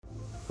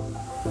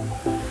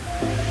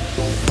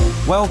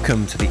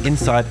Welcome to the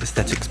Inside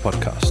Aesthetics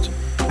podcast.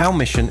 Our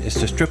mission is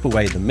to strip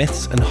away the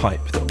myths and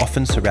hype that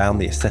often surround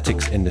the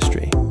aesthetics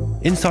industry.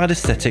 Inside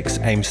Aesthetics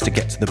aims to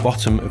get to the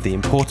bottom of the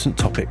important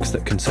topics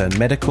that concern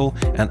medical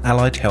and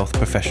allied health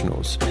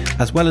professionals,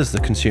 as well as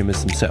the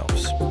consumers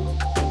themselves.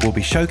 We'll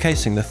be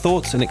showcasing the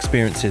thoughts and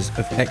experiences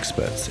of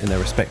experts in their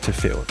respective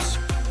fields.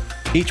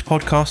 Each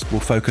podcast will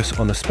focus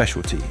on a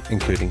specialty,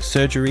 including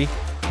surgery,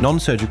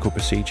 non-surgical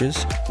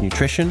procedures,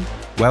 nutrition,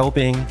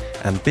 well-being,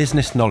 and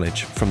business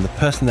knowledge from the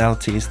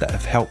personalities that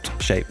have helped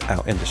shape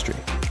our industry.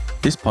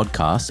 This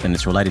podcast and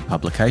its related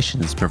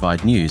publications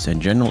provide news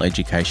and general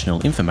educational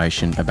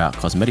information about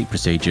cosmetic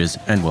procedures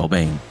and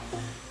well-being.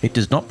 It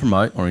does not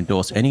promote or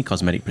endorse any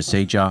cosmetic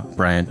procedure,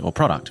 brand, or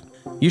product.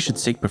 You should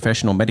seek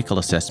professional medical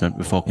assessment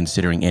before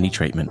considering any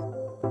treatment.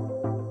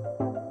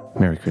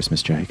 Merry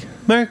Christmas, Jake.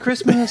 Merry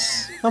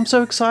Christmas! I'm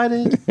so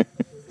excited.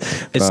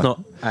 It's not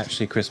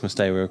actually Christmas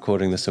Day. We're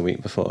recording this a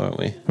week before, aren't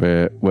we?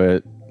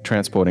 We're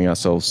transporting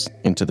ourselves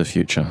into the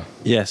future.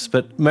 Yes,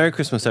 but Merry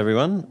Christmas,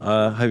 everyone.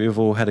 I hope you've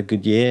all had a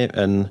good year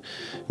and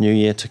new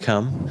year to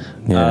come.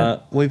 Yeah.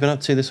 What have you been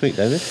up to this week,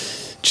 David?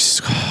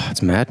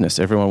 It's madness.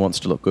 Everyone wants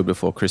to look good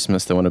before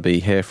Christmas. They want to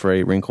be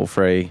hair-free,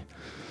 wrinkle-free.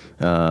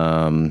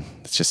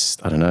 It's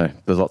just, I don't know.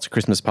 There's lots of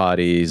Christmas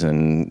parties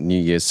and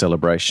New Year's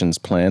celebrations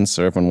planned,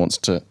 so everyone wants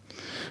to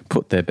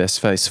put their best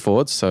face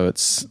forward. So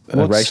it's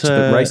a race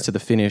to the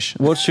finish.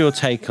 What's your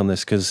take on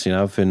this? Because,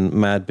 I've been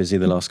mad busy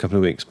the last couple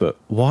of weeks, but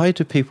why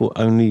do people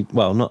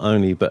not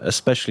only, but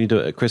especially do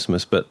it at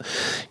Christmas, but,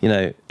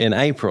 in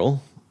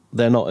April,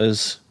 they're not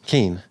as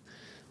keen?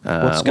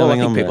 What's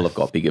going on there? People have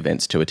got big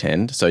events to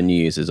attend. So New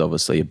Year's is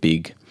obviously a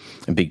big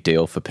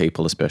deal for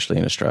people, especially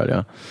in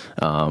Australia.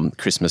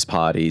 Christmas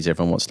parties,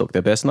 everyone wants to look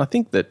their best. And I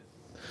think that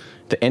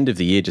the end of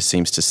the year just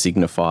seems to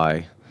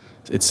signify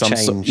it's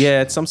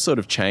some sort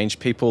of change.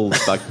 People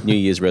like New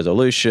Year's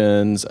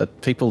resolutions.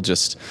 People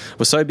just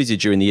were so busy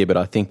during the year, but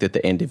I think that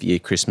the end of year,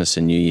 Christmas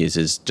and New Year's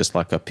is just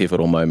like a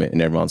pivotal moment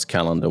in everyone's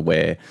calendar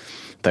where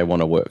they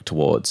want to work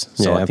towards.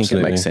 So I think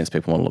it makes sense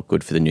people want to look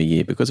good for the new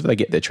year, because if they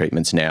get their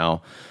treatments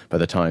now, by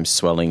the time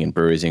swelling and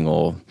bruising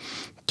or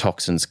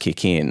toxins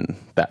kick in,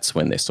 that's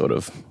when they're sort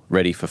of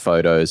ready for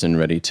photos and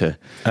ready to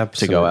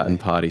go out and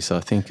party. So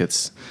I think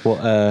it's...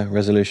 What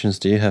resolutions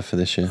do you have for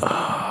this year?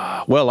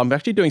 Well, I'm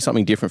actually doing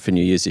something different for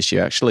New Year's this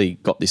year. I actually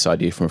got this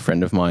idea from a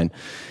friend of mine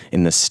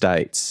in the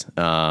States.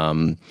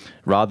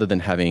 Rather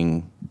than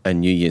having a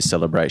New Year's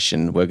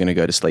celebration, we're going to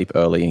go to sleep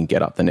early and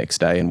get up the next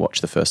day and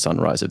watch the first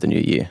sunrise of the new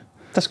year.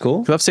 That's cool.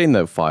 Because I've seen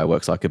the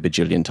fireworks like a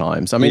bajillion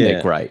times. I mean,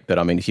 they're great, but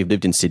I mean, if you've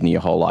lived in Sydney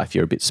your whole life,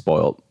 you're a bit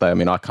spoiled. But I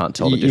mean, I can't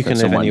tell the difference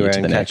from one year to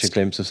the next. You can live anywhere and catch a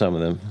glimpse of some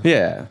of them.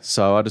 Yeah.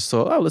 So I just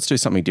thought, let's do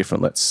something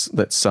different. Let's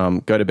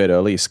go to bed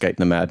early, escape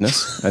the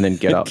madness, and then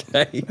get up,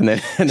 and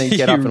then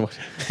get up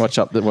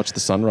and watch the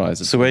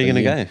sunrise. So where are you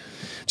going to go?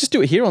 Just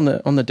do it here on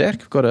the deck.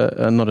 We've got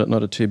a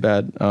not a too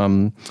bad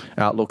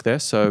outlook there,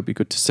 so it'd be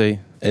good to see.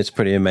 It's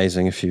pretty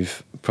amazing if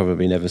you've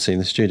probably never seen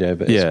the studio,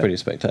 but it's pretty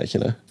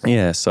spectacular.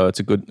 Yeah, so it's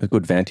a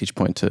good vantage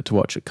point to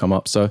watch it come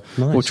up. So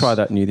We'll try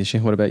that new this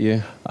year. What about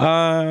you?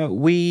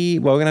 We're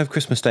going to have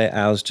Christmas Day at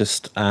ours,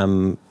 just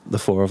the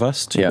four of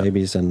us, two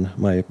babies and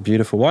my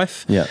beautiful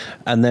wife. Yeah.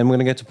 And then we're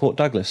going to go to Port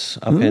Douglas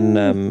up in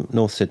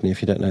North Sydney,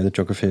 if you don't know the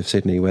geography of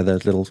Sydney, where the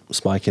little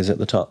spike is at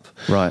the top.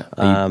 Right.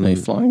 Are you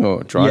flying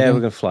or driving? Yeah,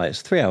 we're going to fly.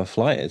 It's a 3-hour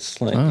flight. It's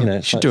like,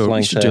 you should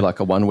do like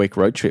a 1-week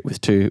road trip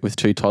with two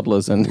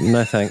toddlers. And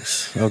no,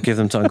 thanks. I'll give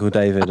them to Uncle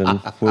David and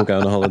we'll go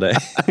on a holiday.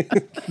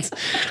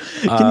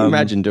 Can you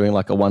imagine doing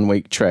like a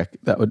 1-week trek?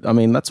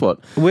 That's what,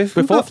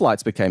 before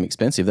flights became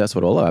expensive, that's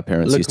what all our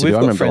parents used to do.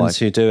 We've got friends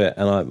who do it,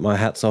 and my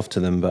hat's off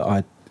to them,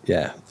 but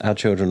our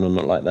children are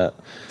not like that.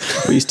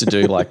 We used to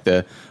do like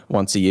the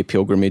once-a-year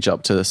pilgrimage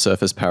up to the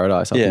Surfers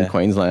Paradise up in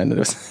Queensland.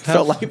 It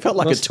felt like it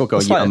took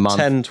a month.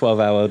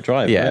 10-12 hour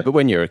drive. Yeah, right? But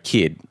when you're a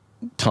kid,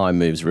 time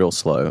moves real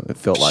slow. It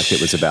felt like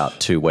it was about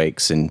 2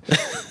 weeks, and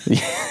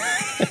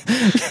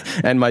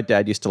and my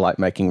dad used to like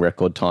making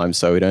record time,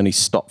 so he'd only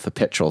stop for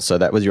petrol. So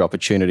that was your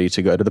opportunity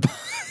to go to the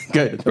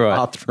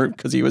bathroom,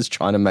 because he was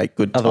trying to make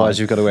good time. Otherwise,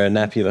 you've got to wear a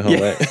nappy the whole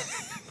way.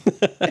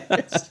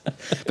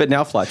 But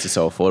now flights are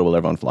so affordable,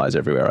 everyone flies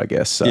everywhere, I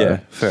guess. So. Yeah,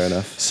 fair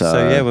enough.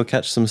 So we'll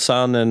catch some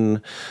sun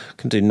and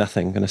can do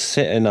nothing. Going to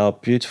sit in our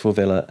beautiful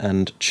villa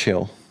and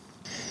chill.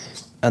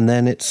 And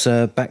then it's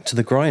back to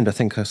the grind. I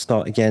think I'll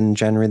start again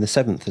January the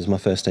 7th is my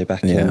first day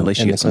back in at least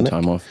you get some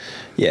time off.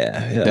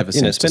 Yeah.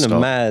 It's been a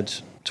mad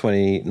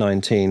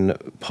 2019,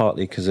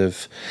 partly because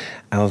of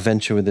our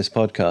venture with this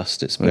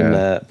podcast. It's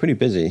been pretty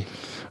busy.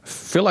 I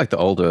feel like the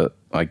older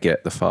I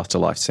get, the faster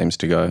life seems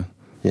to go.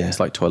 Yeah. It's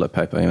like toilet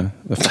paper,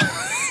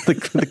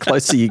 the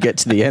closer you get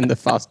to the end, the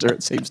faster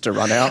it seems to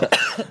run out.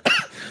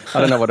 I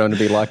don't know what I'm going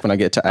to be like when I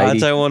get to 80. I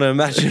don't want to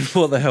imagine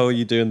what the hell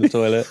you do in the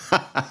toilet.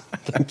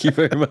 Thank you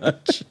very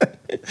much.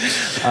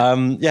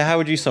 How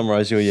would you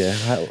summarise your year?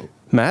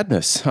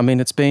 Madness. I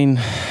mean, it's been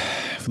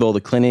with all the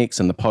clinics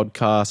and the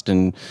podcast,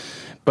 and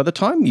by the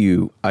time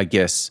you, I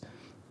guess,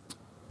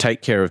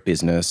 take care of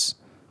business,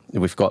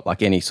 we've got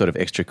like any sort of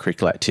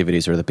extracurricular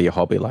activities, whether it be a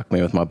hobby like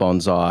me with my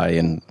bonsai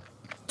and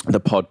the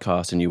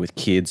podcast, and you with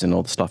kids and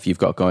all the stuff you've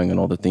got going and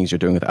all the things you're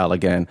doing with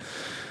Allergan.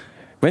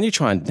 When you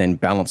try and then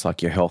balance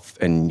like your health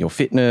and your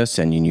fitness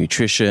and your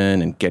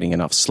nutrition and getting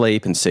enough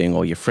sleep and seeing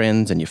all your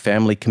friends and your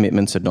family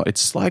commitments and not,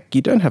 it's like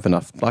you don't have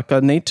enough. Like I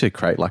need to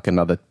create like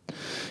another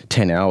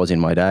 10 hours in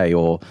my day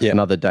or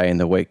another day in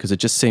the week, because it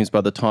just seems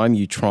by the time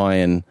you try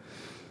and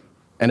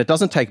it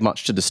doesn't take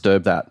much to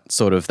disturb that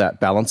sort of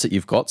that balance that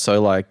you've got.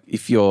 So like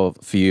if your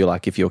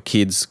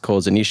kids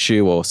cause an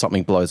issue or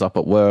something blows up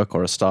at work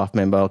or a staff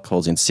member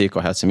calls in sick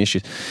or has some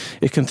issues,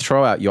 it can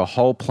throw out your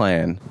whole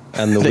plan.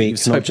 And the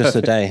week's not just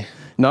a day.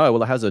 No,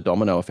 well, it has a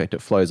domino effect.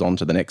 It flows on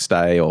to the next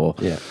day or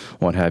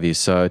what have you.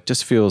 So it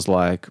just feels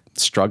like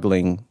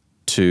struggling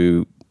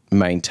to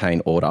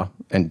maintain order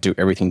and do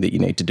everything that you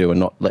need to do and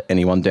not let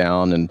anyone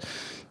down and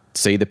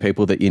see the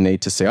people that you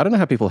need to see. I don't know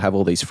how people have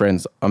all these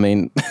friends. I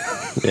mean...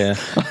 Yeah.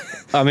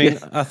 I mean,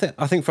 I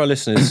think for our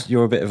listeners,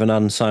 you're a bit of an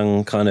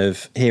unsung kind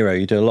of hero.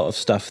 You do a lot of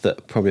stuff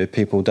that probably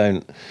people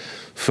don't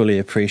fully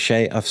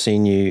appreciate. I've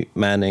seen you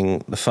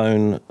manning the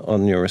phone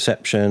on your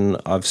reception.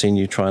 I've seen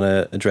you trying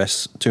to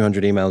address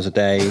 200 emails a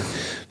day,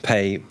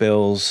 pay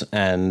bills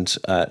and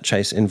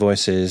chase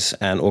invoices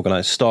and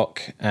organise stock,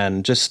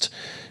 and just,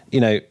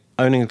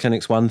 owning a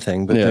clinic's one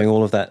thing, but doing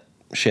all of that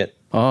shit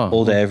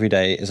all day, every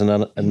day is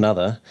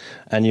another.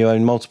 And you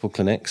own multiple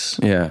clinics.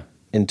 Yeah.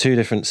 In 2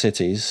 different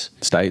cities.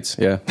 States,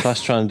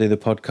 Plus trying to do the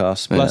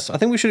podcast. Plus, I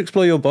think we should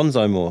explore your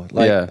bonsai more.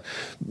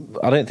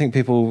 I don't think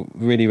people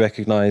really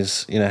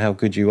recognise, how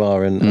good you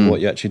are and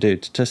what you actually do.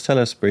 Just tell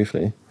us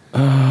briefly.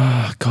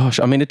 Gosh,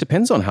 I mean, it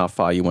depends on how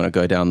far you want to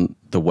go down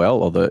the well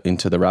or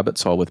into the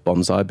rabbit's hole with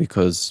bonsai,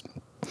 because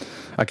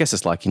I guess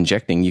it's like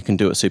injecting. You can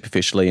do it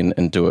superficially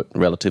and do it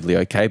relatively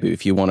okay, but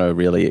if you want to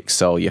really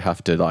excel, you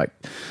have to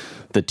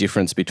the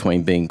difference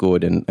between being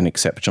good and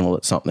exceptional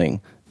at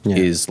something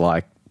is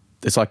like,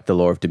 it's like the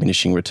law of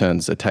diminishing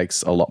returns. It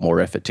takes a lot more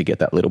effort to get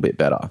that little bit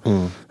better.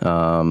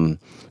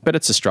 But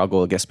it's a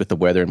struggle, I guess, with the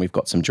weather, and we've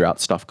got some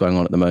drought stuff going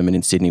on at the moment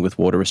in Sydney with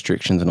water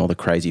restrictions and all the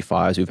crazy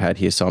fires we've had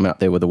here. So I'm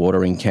out there with a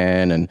watering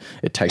can, and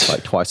it takes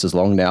like twice as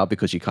long now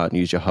because you can't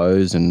use your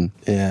hose. And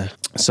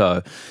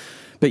so,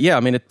 but yeah, I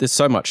mean, there's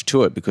so much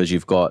to it because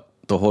you've got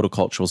the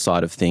horticultural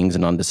side of things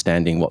and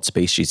understanding what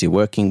species you're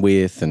working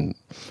with and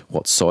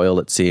what soil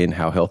it's in,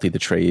 how healthy the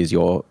tree is,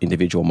 your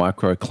individual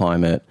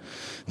microclimate.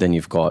 Then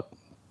you've got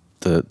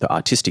the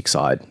artistic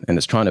side, and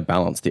it's trying to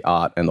balance the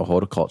art and the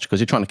horticulture,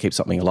 because you're trying to keep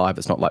something alive.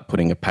 It's not like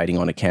putting a painting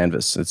on a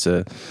canvas. It's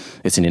an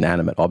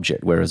inanimate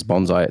object, whereas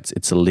bonsai,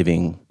 it's a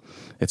living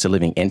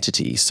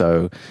entity.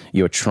 So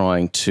you're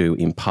trying to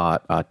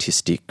impart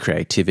artistic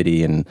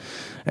creativity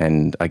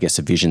and I guess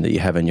a vision that you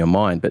have in your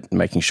mind, but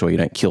making sure you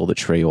don't kill the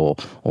tree or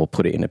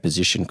put it in a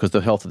position, because the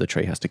health of the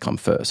tree has to come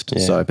first.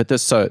 So,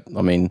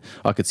 I mean,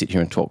 I could sit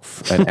here and talk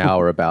an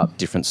hour about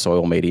different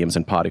soil mediums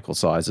and particle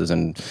sizes.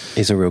 And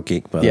he's a real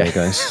geek, by the way,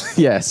 guys.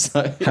 Yes.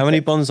 How many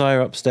bonsai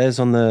are upstairs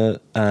on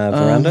the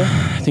veranda?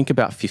 I think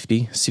about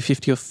 50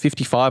 or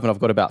 55, and I've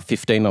got about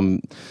 15.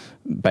 I'm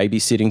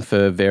babysitting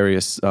for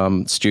various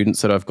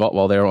students that I've got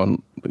while they're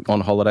on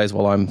holidays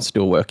while I'm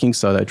still working,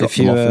 so they drop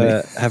them off for me.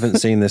 If you haven't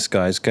seen this,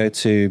 guys, go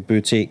to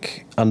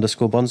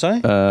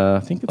boutique_bonsai. I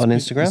think it's on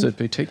Instagram. Is it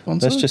boutique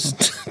bonsai? Let's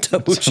just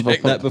double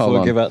check that before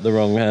we give out the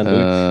wrong handle.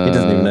 He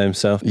doesn't even know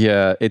himself.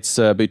 Yeah, it's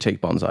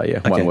boutique bonsai.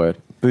 Okay. One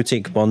word.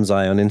 Boutique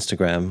bonsai on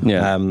Instagram.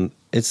 Yeah.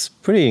 It's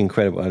pretty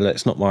incredible.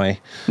 It's not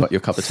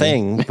your cup of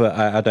thing, tea. but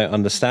I don't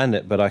understand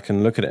it. But I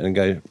can look at it and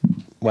go,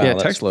 wow, yeah, it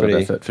takes a lot of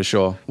effort for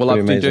sure. Well,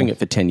 I've been doing it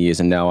for 10 years,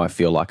 and now I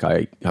feel like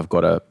I have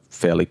got a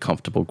fairly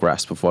comfortable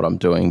grasp of what I'm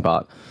doing.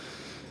 But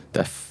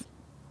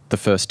the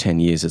first 10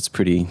 years, it's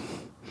pretty.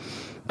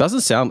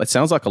 It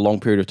sounds like a long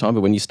period of time, but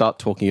when you start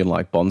talking in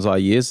like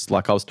bonsai years,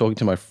 like I was talking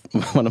to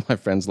one of my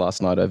friends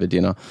last night over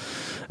dinner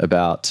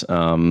about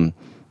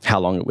how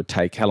long it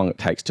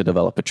takes to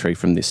develop a tree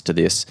from this to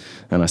this.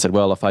 And I said,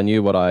 well, if I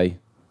knew what I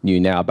knew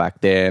now back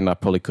then, I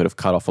probably could have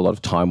cut off a lot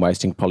of time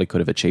wasting, probably could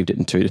have achieved it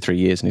in 2 to 3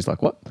 years. And he's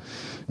like, what?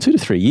 2 to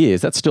 3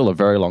 years? That's still a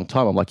very long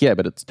time. I'm like, yeah,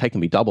 but it's taken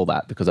me double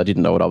that because I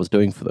didn't know what I was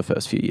doing for the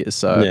first few years.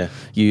 So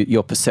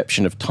your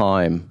perception of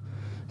time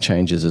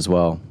changes as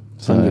well.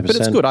 So, but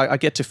it's good. I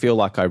get to feel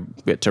like I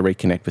get to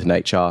reconnect with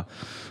nature.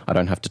 I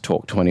don't have to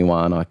talk to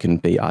anyone. I can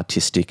be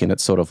artistic, and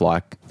it's sort of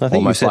like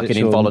almost like an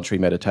involuntary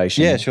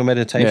meditation. Yeah, it's your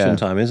meditation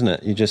time, isn't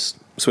it? You just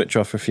switch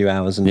off for a few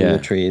hours and do the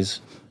trees.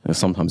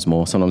 Sometimes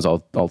more. Sometimes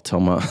I'll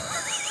tell my...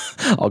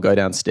 I'll go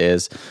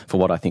downstairs for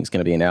what I think is going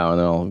to be an hour, and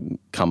then I'll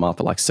come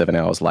up at like 7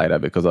 hours later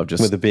because I've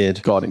just... With a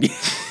beard. Got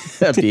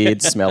a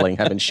beard, smelling,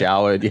 haven't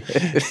showered.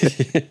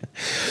 Yeah.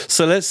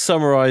 So let's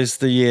summarise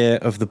the year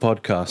of the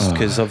podcast,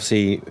 because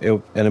obviously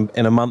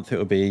in a month it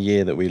will be a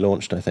year that we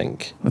launched, I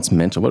think. That's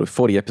mental. What are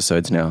 40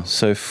 episodes now?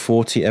 So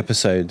 40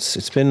 episodes.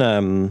 It's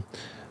been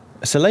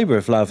It's a labour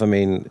of love. I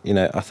mean,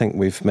 I think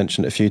we've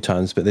mentioned it a few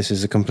times, but this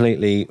is a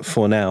completely,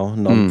 for now,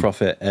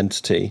 non-profit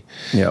entity.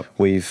 Yep.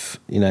 We've,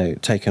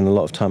 taken a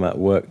lot of time out of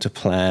work to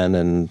plan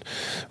and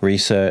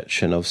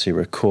research and obviously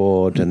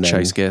record and then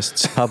chase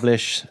guests,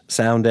 publish,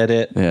 sound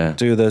edit,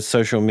 do the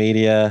social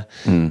media.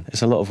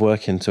 It's a lot of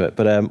work into it.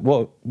 But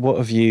what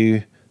have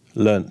you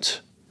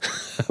learnt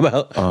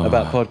about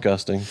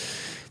podcasting?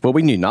 Well,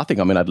 we knew nothing.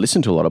 I mean, I'd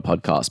listened to a lot of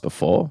podcasts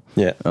before.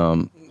 Yeah.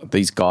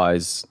 These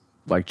guys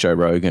like Joe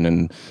Rogan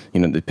and,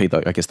 the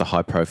people, I guess the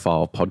high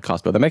profile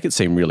podcast, but they make it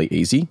seem really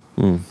easy.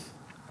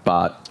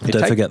 But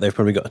don't forget they've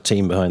probably got a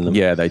team behind them.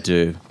 Yeah, they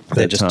do.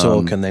 They just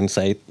talk and then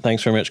say,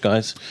 thanks very much,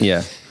 guys.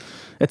 Yeah.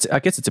 I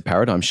guess it's a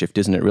paradigm shift,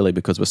 isn't it, really?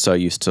 Because we're so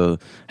used to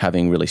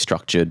having really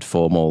structured,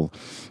 formal,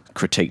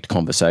 critiqued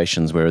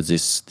conversations, whereas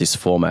this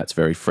format's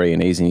very free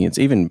and easy. It's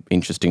even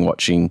interesting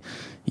watching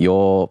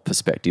your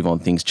perspective on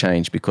things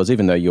change, because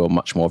even though you're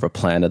much more of a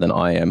planner than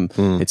I am,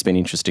 it's been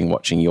interesting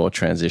watching your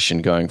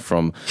transition going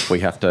from we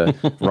have to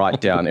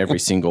write down every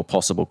single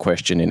possible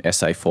question in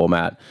essay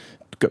format,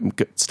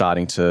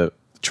 starting to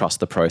trust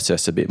the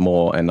process a bit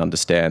more and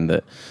understand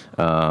that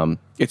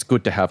it's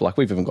good to have, like,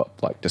 we've even got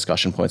like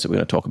discussion points that we're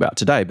going to talk about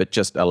today, but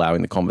just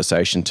allowing the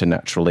conversation to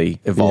naturally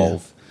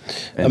evolve.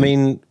 Yeah. I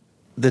mean,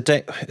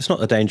 it's not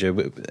the danger.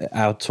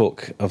 Our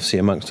talk, obviously,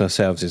 amongst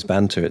ourselves is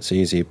banter. It's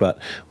easy. But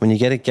when you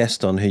get a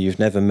guest on who you've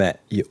never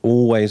met, you're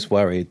always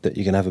worried that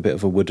you're going to have a bit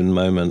of a wooden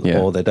moment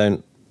or they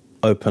don't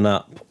open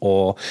up.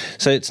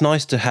 So it's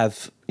nice to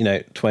have,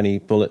 20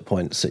 bullet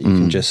points that you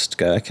can just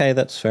go, okay,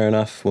 that's fair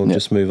enough. We'll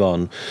just move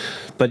on.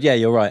 But yeah,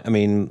 you're right. I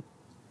mean,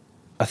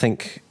 I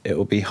think it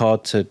will be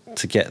hard to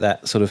get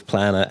that sort of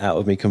planner out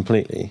of me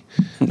completely.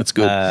 That's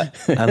good.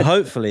 And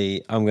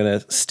hopefully I'm going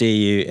to steer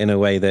you in a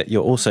way that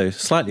you're also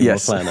slightly more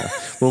planner.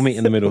 We'll meet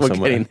in the middle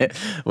somewhere.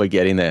 We're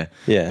getting there.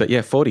 Yeah. But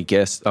yeah, 40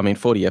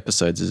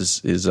 episodes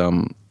is it's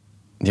gone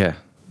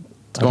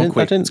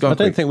quick. I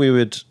don't think we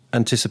would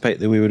anticipate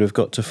that we would have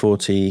got to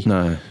 40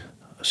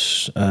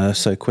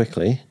 so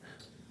quickly.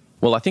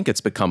 Well, I think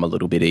it's become a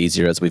little bit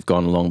easier as we've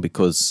gone along,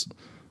 because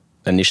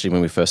initially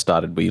when we first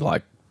started, we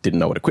didn't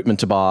know what equipment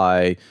to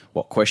buy,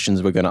 what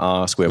questions we're going to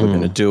ask, where we're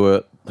going to do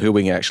it, who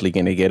we're actually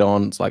going to get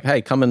on. It's like,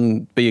 hey, come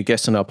and be a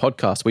guest on our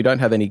podcast. We don't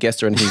have any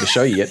guests or anything to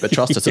show you yet, but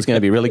trust us, it's going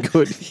to be really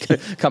good.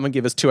 Come and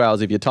give us 2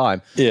 hours of your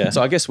time. Yeah.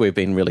 So I guess we've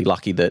been really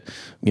lucky that,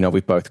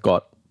 we've both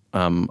got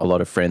a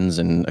lot of friends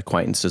and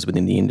acquaintances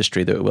within the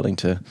industry that were willing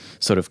to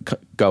sort of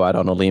go out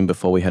on a limb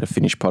before we had a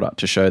finished product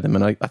to show them.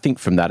 And I think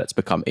from that it's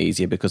become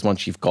easier, because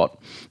once you've got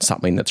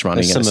something that's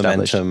running and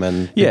established, momentum,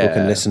 and people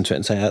can listen to it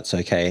and say, that's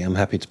okay, I'm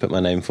happy to put my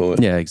name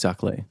forward. Yeah,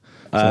 exactly.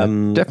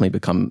 So definitely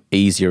become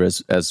easier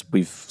as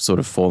we've sort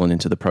of fallen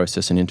into the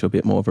process and into a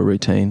bit more of a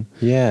routine.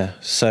 Yeah.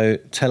 So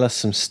tell us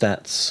some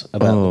stats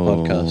about the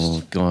podcast.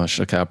 Oh gosh.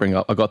 Okay,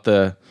 I've got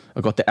the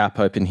app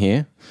open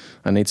here.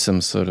 I need some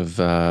sort of...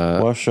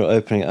 Whilst you're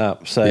opening it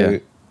up. So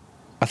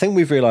I think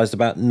we've realised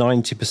about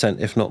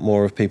 90%, if not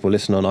more, of people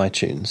listen on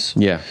iTunes.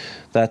 Yeah.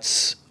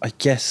 That's, I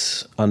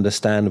guess,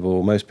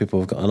 understandable. Most people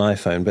have got an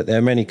iPhone, but there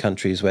are many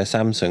countries where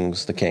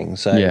Samsung's the king.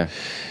 So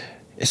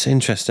it's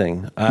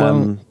interesting.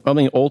 Well, I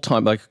mean, all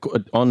time, like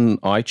on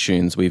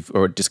iTunes, we've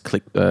just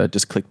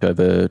clicked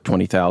over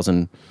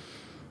 20,000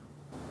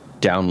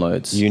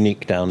 downloads.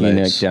 Unique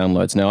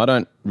downloads. Now, I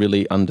don't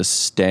really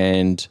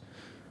understand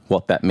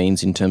what that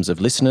means in terms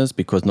of listeners,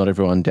 because not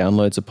everyone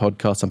downloads a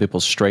podcast. Some people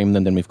stream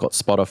them. Then we've got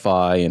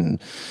Spotify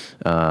and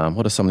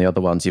what are some of the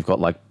other ones? You've got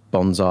like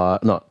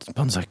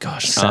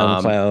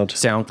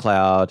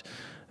SoundCloud.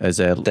 There's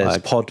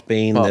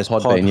Podbean. There's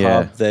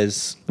Podhub.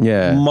 There's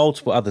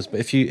multiple others. But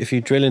if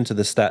you drill into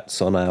the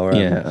stats on our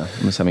I'm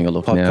just having a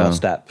look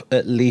podcast now. app,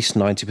 at least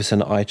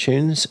 90% are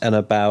iTunes and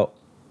about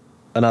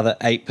another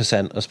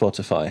 8% are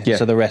Spotify. Yeah.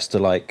 So the rest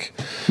are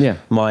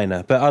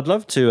minor. But I'd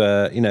love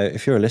to,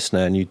 if you're a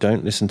listener and you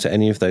don't listen to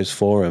any of those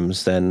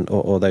forums then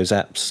or those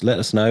apps, let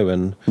us know,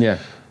 and we'll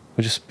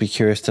just be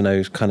curious to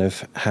know kind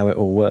of how it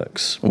all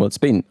works. Well, it's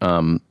been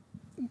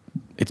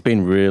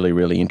really,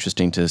 really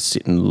interesting to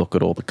sit and look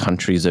at all the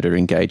countries that are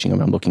engaging. I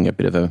mean, I'm looking at a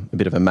bit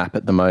of a map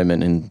at the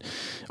moment, and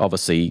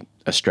obviously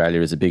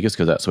Australia is the biggest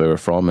because that's where we're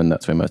from and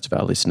that's where most of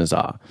our listeners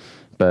are.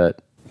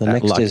 But the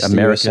next is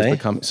America's the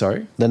USA.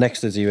 Sorry? The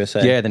next is the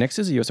USA. Yeah, the next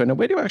is the USA. Now,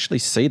 where do you actually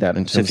see that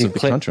in terms of the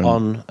country?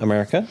 On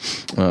America.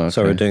 Oh, okay.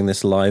 Sorry, we're doing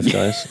this live,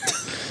 guys.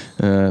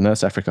 No,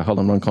 it's Africa. Hold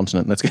on, wrong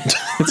continent. Let's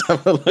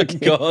have a look.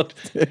 God.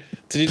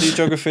 Did you do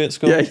geography at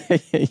school?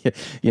 Yeah.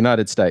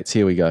 United States.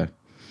 Here we go.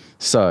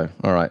 So,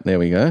 all right, there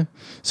we go.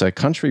 So,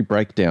 country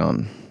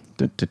breakdown.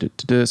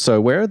 So,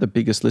 where are the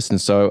biggest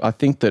listeners? So, I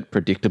think that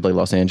predictably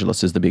Los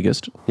Angeles is the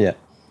biggest. Yeah.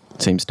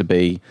 Seems to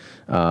be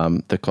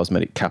the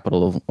cosmetic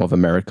capital of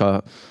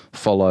America,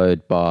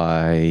 followed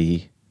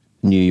by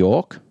New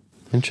York.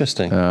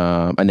 Interesting.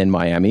 And then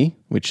Miami,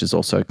 which is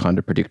also kind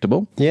of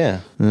predictable.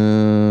 Yeah.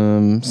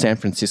 San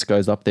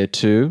Francisco's up there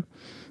too.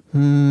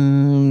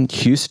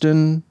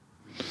 Houston,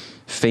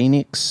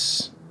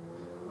 Phoenix,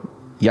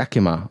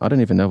 Yakima. I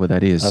don't even know where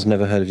that is. I've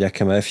never heard of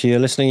Yakima. If you're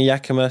listening in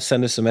Yakima,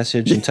 send us a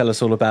message and tell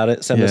us all about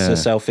it. Send us a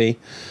selfie.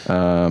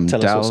 Tell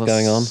Dallas, us what's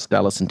going on.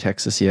 Dallas in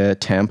Texas, yeah.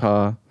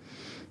 Tampa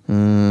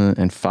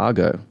and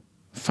Fargo.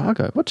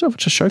 Fargo? What's a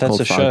show That's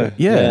called a Fargo? show.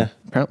 Yeah.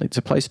 Apparently it's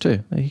a place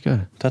too. There you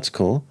go. That's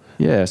cool.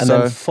 Yeah. And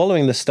then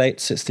following the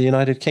States, it's the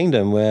United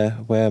Kingdom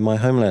where my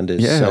homeland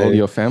is. Yeah, so all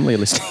your family are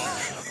listening.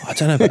 I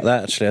don't know about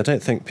that, actually. I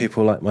don't think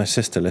people like my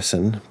sister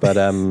listen, but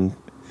I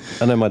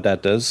know my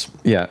dad does.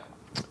 Yeah.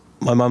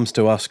 My mum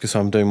still asks because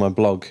I'm doing my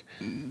blog.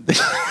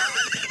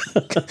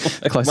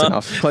 Close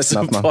enough,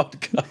 Mum.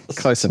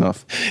 Close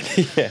enough.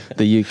 Yeah.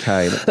 The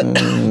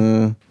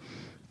UK.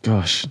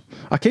 Gosh,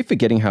 I keep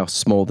forgetting how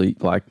small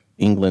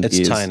England is.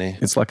 It's tiny.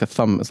 It's like a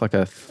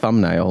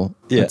thumbnail.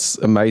 Yeah. It's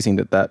amazing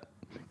that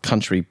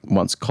country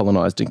once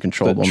colonized and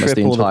controlled But almost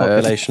the triple the entire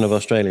population of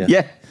Australia.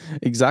 Yeah,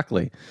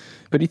 exactly.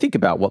 But you think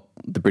about what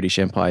the British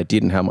Empire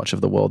did and how much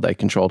of the world they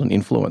controlled and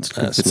influenced.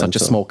 That's It's such a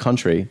mental. small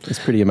country. It's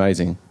pretty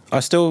amazing. I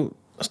was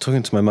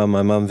talking to my mum.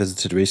 My mum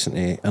visited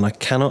recently, and I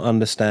cannot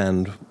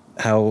understand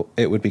how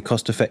it would be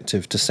cost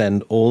effective to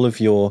send all of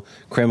your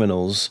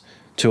criminals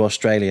to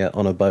Australia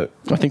on a boat.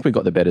 I think we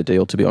got the better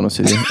deal, to be honest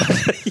with you.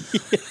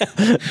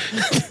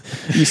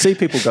 You see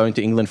people going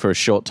to England for a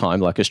short time,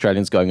 like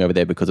Australians going over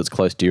there because it's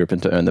close to Europe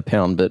and to earn the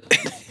pound, but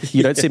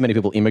you don't see many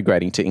people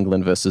immigrating to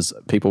England versus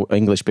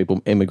English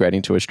people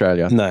immigrating to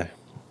Australia. No.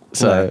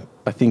 So No.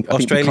 I think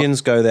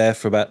Australians go there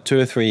for about 2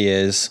 or 3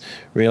 years,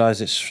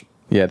 realise it's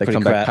they pretty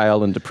come crap back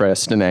pale and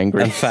depressed and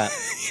angry and fat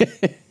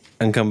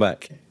and come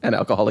back. and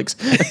alcoholics.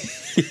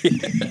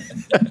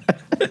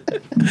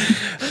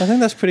 I think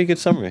that's a pretty good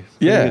summary.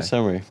 Pretty good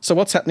summary. So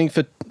what's happening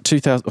for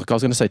 2000? I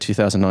was going to say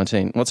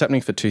 2019. What's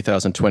happening for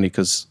 2020?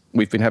 Because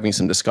we've been having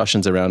some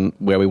discussions around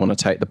where we want to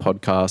take the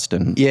podcast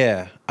and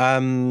Yeah.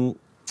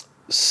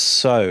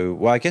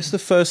 So, I guess the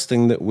first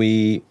thing that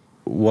we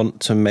want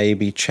to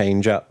maybe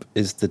change up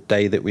is the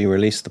day that we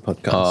release the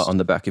podcast. on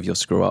the back of your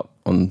screw up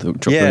on the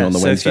dropping Yeah, on the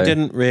so Wednesday. if you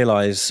didn't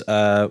realise,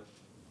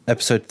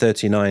 episode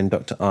 39,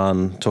 Dr.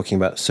 Arn talking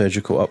about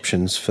surgical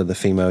options for the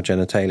female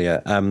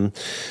genitalia.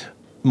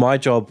 My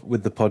job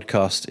with the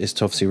podcast is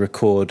to obviously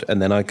record,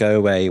 and then I go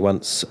away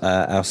once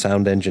our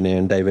sound engineer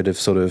and David have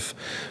sort of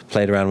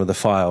played around with the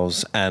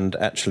files and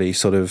actually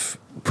sort of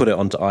put it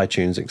onto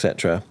iTunes,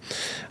 etc.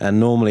 And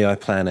normally I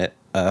plan it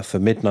for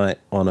midnight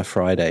on a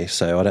Friday,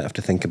 so I don't have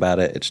to think about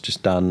it. It's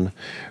just done,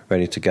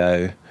 ready to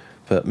go.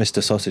 But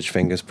Mr. Sausage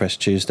Fingers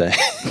pressed Tuesday.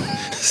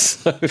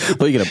 Well,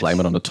 you're going to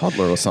blame it on a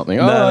toddler or something.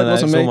 No, it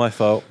wasn't it's me. all my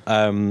fault.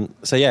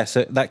 So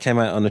that came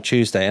out on a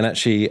Tuesday, and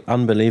actually,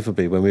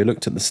 unbelievably, when we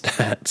looked at the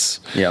stats,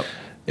 Yep.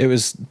 it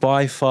was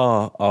by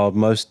far our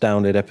most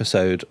downloaded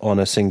episode on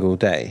a single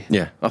day.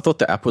 Yeah, I thought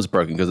the app was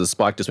broken because the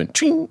spike just went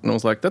ching, and I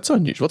was like, "That's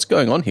unusual. What's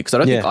going on here?" Because I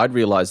don't think Yeah. I'd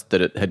realised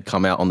that it had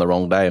come out on the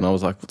wrong day, and I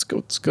was like,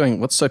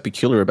 What's so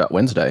peculiar about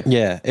Wednesday?"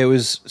 Yeah, it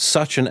was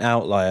such an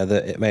outlier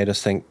that it made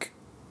us think,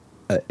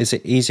 is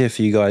it easier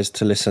for you guys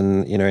to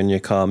listen, in your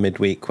car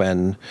midweek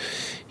when,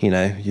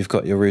 you've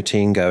got your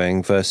routine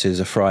going versus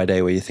a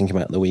Friday where you're thinking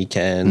about the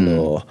weekend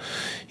or,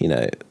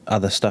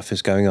 other stuff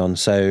is going on.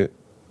 So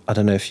I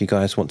don't know if you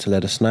guys want to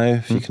let us know.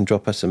 If you can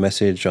drop us a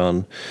message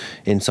on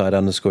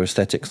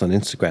inside_aesthetics on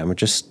Instagram or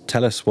just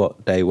tell us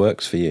what day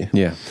works for you.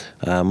 Yeah.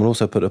 We'll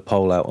also put a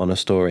poll out on a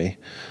story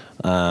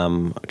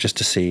just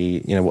to see,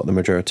 what the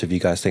majority of you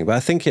guys think. But I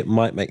think it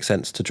might make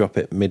sense to drop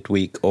it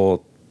midweek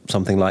or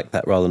something like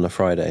that rather than a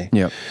Friday.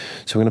 Yeah.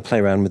 So we're going to play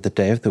around with the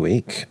day of the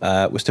week.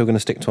 We're still going to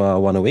stick to our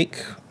one a week.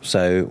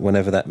 So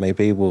whenever that may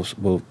be,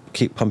 we'll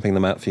keep pumping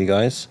them out for you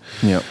guys.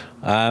 Yeah.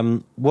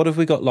 What have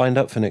we got lined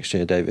up for next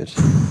year, David?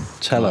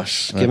 Tell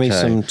us. Give me Okay.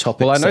 some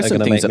topics Well, I know that are some going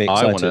to things make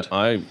that me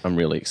excited. I'm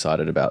really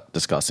excited about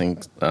discussing.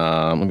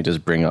 Let me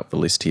just bring up the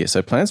list here.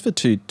 So plans for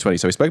 2020.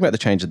 So we spoke about the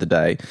change of the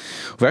day.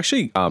 We're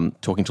actually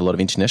talking to a lot of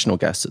international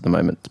guests at the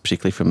moment,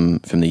 particularly from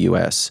the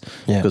US,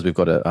 Yeah. because we've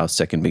got our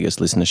second biggest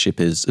listenership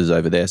is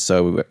over there.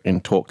 So we're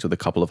in talks with a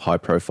couple of high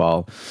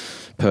profile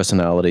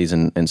personalities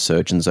and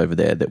surgeons over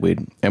there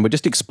and we're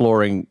just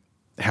exploring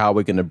how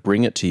we're going to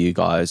bring it to you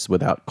guys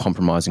without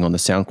compromising on the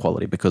sound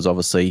quality, because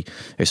obviously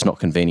it's not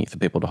convenient for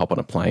people to hop on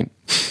a plane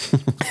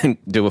and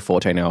do a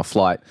 14-hour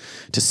flight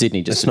to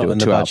Sydney just It's to not do a in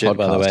the 2-hour budget, podcast.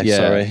 by the way.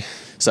 Yeah.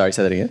 Sorry,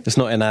 say that again. It's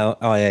not in our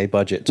IA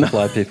budget to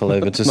fly people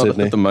over to Not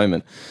Sydney. at the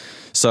moment.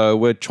 So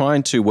we're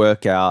trying to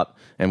work out,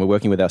 and we're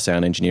working with our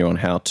sound engineer on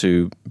how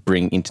to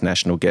bring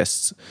international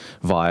guests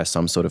via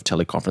some sort of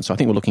teleconference. So I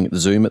think we're looking at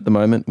Zoom at the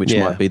moment, which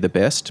Yeah. might be the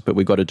best, but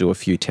we've got to do a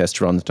few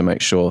test runs to make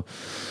sure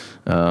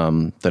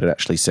that it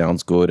actually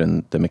sounds good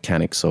and the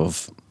mechanics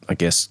of, I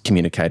guess,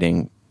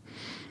 communicating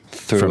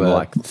Through from a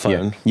like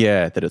phone.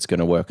 Yeah, that it's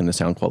going to work and the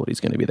sound quality is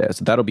going to be there.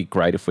 So that'll be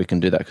great if we can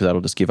do that, because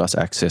that'll just give us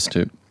access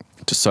to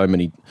to so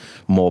many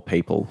more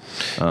people.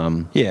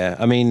 Yeah,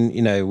 I mean,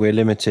 we're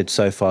limited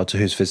so far to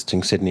who's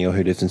visiting Sydney or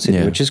who lives in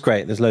Sydney, which is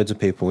great. There's loads of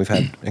people. We've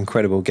had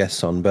incredible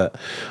guests on, but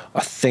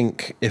I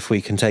think if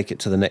we can take it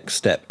to the next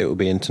step, it will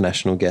be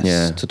international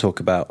guests to talk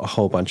about a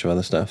whole bunch of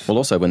other stuff. Well,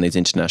 also when these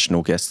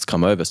international guests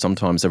come over,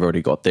 sometimes they've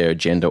already got their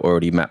agenda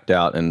already mapped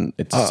out, and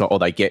or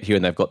they get here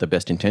and they've got the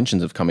best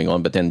intentions of coming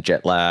on, but then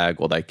jet lag,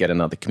 or they get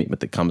another commitment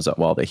that comes up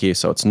while they're here.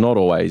 So it's not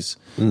always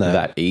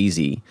that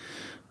easy,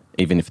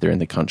 even if they're in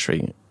the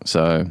country.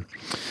 So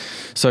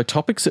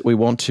topics that we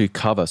want to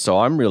cover. So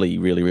I'm really,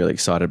 really, really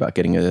excited about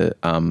getting a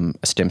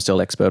stem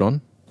cell expert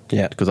on.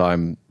 Yeah. Because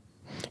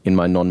in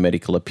my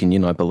non-medical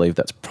opinion, I believe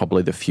that's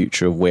probably the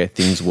future of where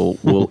things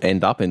will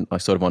end up in,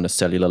 sort of on a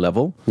cellular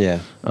level. Yeah.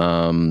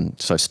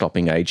 So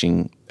stopping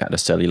aging at a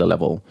cellular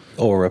level.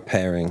 Or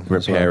repairing.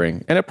 Well.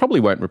 And it probably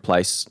won't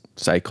replace,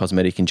 say,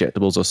 cosmetic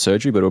injectables or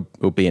surgery, but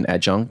it'll be an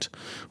adjunct,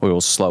 or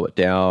it'll slow it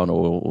down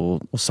or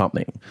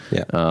something.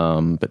 Yeah.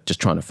 But just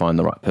trying to find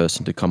the right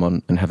person to come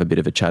on and have a bit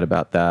of a chat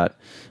about that.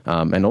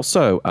 And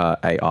also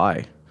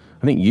AI.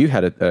 I think you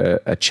had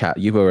a chat.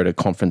 You were at a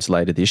conference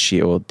later this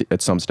year, or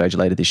at some stage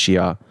later this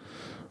year,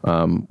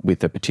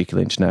 with a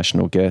particular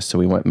international guest. So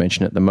we won't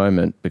mention it at the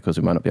moment because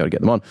we might not be able to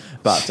get them on.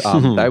 But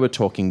they were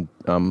talking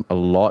a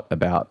lot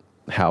about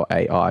how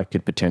AI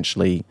could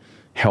potentially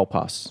help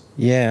us.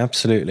 Yeah,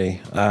 absolutely.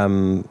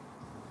 I'm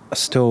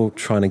still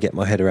trying to get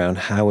my head around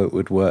how it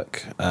would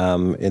work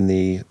in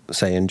the,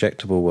 say,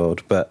 injectable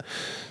world. But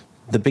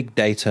the big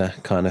data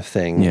kind of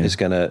thing is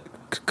going to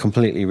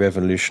completely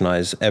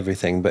revolutionize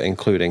everything, but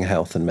including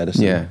health and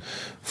medicine,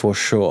 for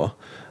sure.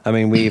 I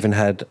mean, we even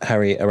had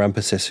Harry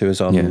Arampasis, who was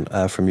on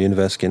from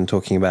Universkin,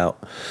 talking about,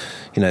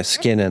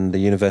 skin and the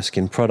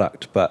Universkin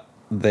product, but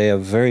they are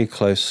very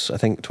close, I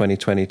think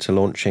 2020, to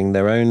launching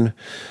their own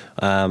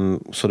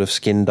sort of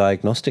skin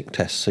diagnostic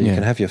test. So you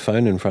can have your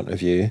phone in front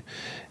of you.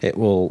 It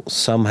will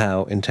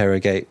somehow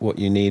interrogate what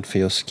you need for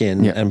your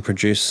skin and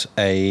produce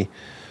a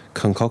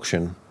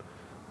concoction.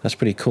 That's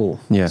pretty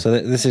cool. Yeah. So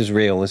this is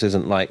real. This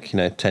isn't like,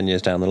 10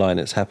 years down the line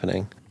it's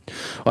happening.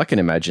 I can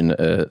imagine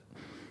a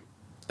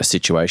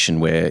situation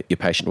where your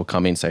patient will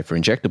come in, say, for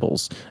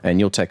injectables, and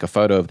you'll take a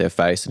photo of their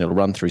face and it'll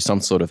run through some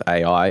sort of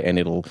AI and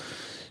it'll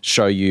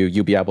show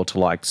you'll be able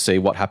to see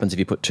what happens if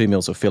you put 2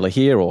 mils of filler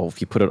here, or if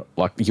you put it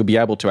you'll be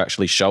able to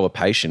actually show a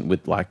patient with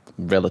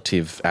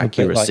relative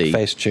accuracy.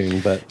 Like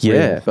Facetune, but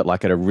real.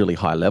 But at a really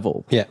high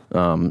level. Yeah.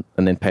 And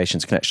then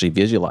patients can actually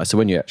visualize. So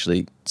when you're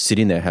actually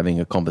sitting there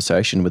having a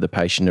conversation with a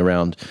patient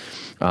around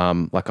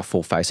a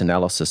full face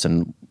analysis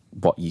and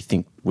what you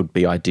think would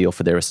be ideal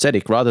for their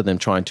aesthetic, rather than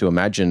trying to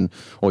imagine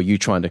or you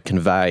trying to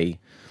convey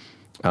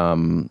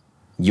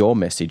your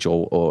message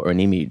or an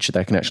image,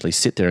 they can actually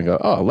sit there and go,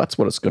 oh, that's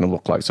what it's going to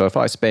look like. So if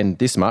I spend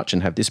this much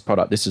and have this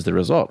product, this is the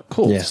result.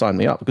 Cool, sign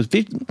me up. Because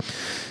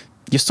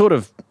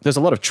there's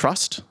a lot of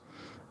trust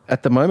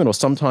at the moment, or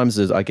sometimes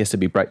there's, I guess, it'd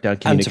be breakdown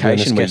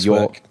communication where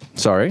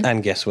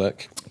and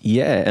guesswork.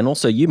 Yeah, and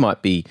also you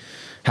might be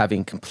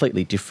having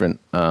completely different,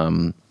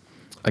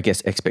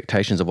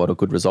 expectations of what a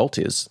good result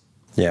is.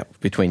 Yeah,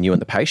 between you and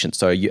the patient.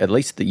 So at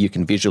least that you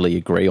can visually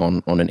agree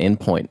on an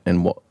endpoint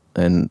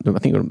and I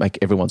think it would make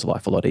everyone's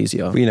life a lot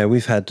easier.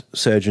 We've had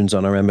surgeons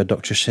on. I remember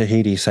Dr.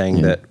 Shahidi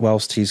saying that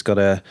whilst he's got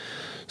a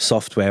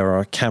software or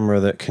a camera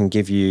that can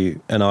give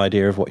you an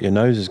idea of what your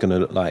nose is going to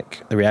look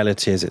like, the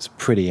reality is it's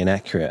pretty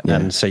inaccurate. Yeah.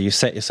 And so you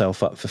set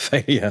yourself up for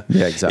failure.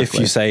 Yeah, exactly. If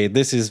you say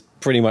this is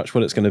pretty much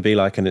what it's going to be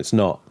like and it's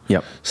not.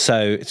 Yep. So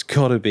it's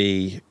got to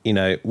be,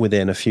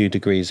 within a few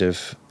degrees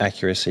of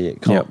accuracy.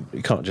 It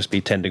can't just be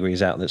 10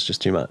 degrees out. That's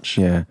just too much.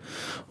 Yeah.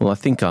 Well, I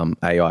think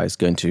AI is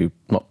going to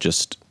not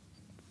just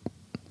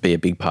be a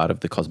big part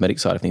of the cosmetic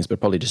side of things, but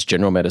probably just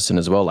general medicine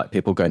as well. Like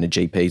people going to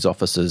GPs'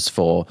 offices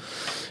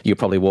you'll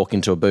probably walk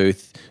into a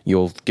booth,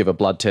 you'll give a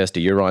blood test, a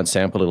urine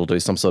sample, it'll do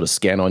some sort of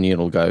scan on you,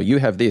 it'll go, you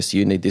have this,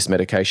 you need this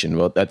medication.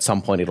 Well, at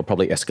some point it'll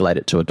probably escalate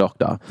it to a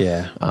doctor.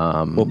 Yeah.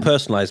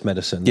 Personalised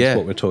medicine is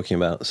what we're talking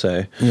about.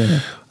 So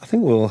I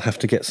think we'll have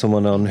to get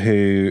someone on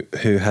who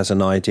has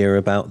an idea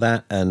about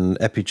that and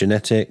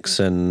epigenetics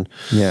and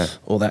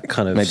all that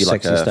kind of maybe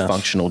sexy like a stuff.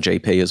 Functional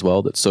GP as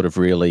well, that's sort of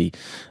really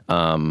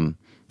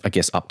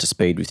up to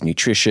speed with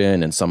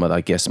nutrition and some of,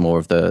 more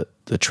of the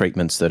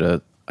treatments that are,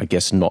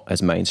 not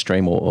as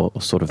mainstream or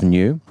sort of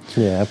new.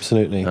 Yeah,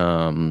 absolutely.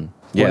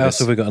 What else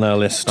have we got on our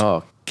list?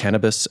 Oh,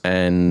 cannabis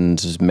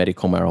and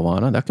medical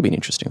marijuana. That could be an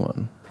interesting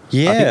one.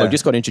 Yeah. I think I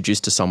just got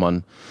introduced to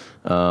someone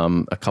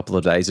a couple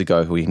of days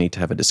ago who we need to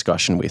have a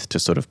discussion with to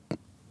sort of,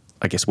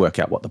 work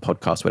out what the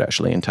podcast would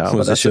actually entail.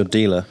 Was this your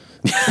dealer?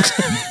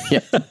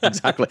 Yeah,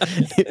 exactly.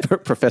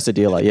 Professor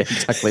Dealer. Yeah,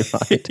 exactly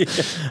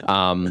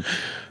right.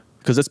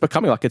 Because it's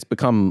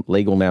become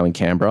legal now in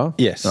Canberra.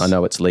 Yes. I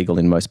know it's legal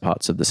in most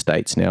parts of the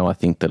states now. I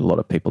think that a lot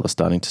of people are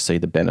starting to see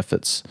the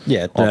benefits.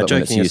 Yeah,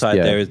 joking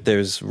aside,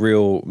 there's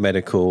real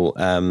medical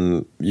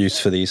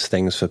use for these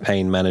things for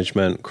pain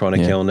management,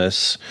 chronic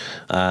illness.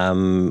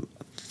 I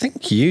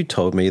think you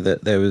told me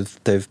that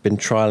they've been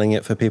trialling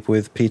it for people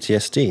with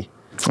PTSD.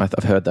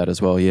 I've heard that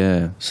as well,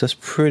 yeah. So it's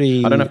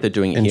pretty. I don't know if they're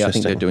doing it here. I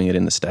think they're interesting. doing it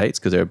in the States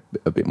because they're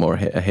a bit more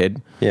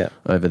ahead Yeah.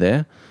 over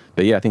there.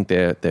 But yeah, I think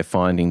they're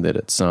finding that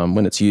it's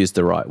when it's used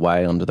the right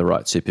way under the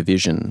right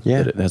supervision,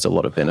 Yeah. that it has a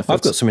lot of benefits.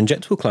 I've got some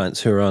injectable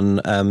clients who are on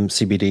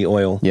CBD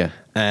oil. Yeah.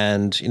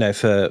 And,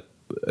 for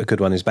a good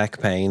one is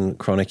back pain,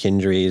 chronic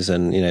injuries,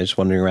 and, just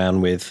wandering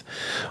around with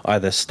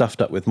either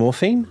stuffed up with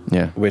morphine,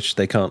 Yeah. which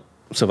they can't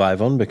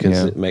survive on because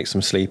Yeah. it makes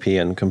them sleepy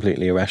and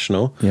completely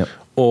irrational, Yep.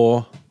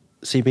 or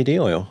CBD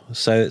oil.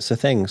 So it's a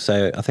thing.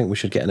 So I think we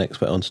should get an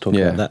expert on to talk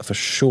Yeah. about that for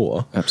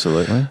sure.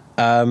 Absolutely.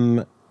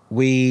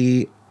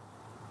 We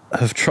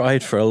have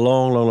tried for a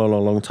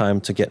long time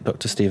to get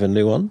Dr. Stephen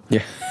Liu on.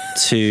 Yeah.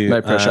 To No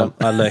pressure.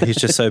 I know he's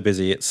just so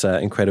busy. It's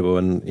incredible,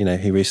 and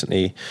he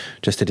recently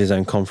just did his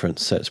own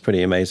conference, so it's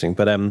pretty amazing.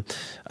 But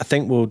I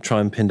think we'll try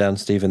and pin down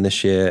Stephen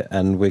this year,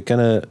 and we're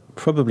gonna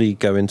probably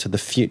go into the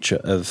future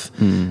of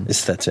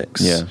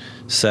aesthetics. Yeah.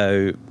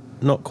 So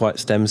not quite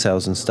stem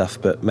cells and stuff,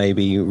 but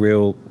maybe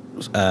real.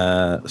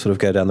 Sort of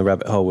go down the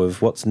rabbit hole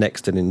of what's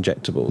next in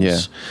injectables, Yeah.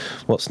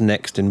 what's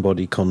next in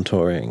body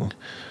contouring.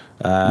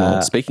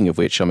 Well, speaking of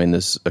which, I mean,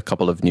 there's a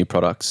couple of new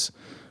products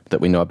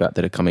that we know about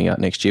that are coming out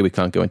next year. We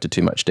can't go into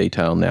too much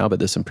detail now, but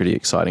there's some pretty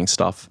exciting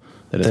stuff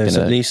that is There's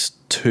going at to... least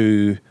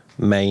 2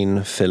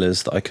 main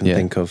fillers that I can Yeah.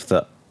 think of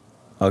that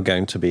are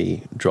going to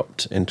be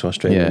dropped into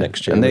Australia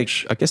next year. And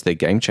which- I guess they're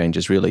game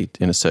changers, really,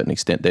 in a certain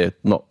extent. They're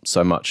not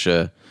so much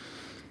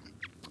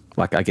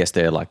I guess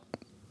they're like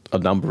a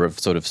number of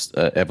sort of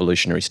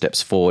evolutionary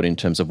steps forward in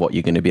terms of what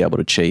you're going to be able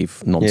to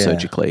achieve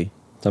non-surgically.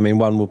 I mean,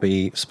 one will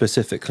be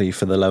specifically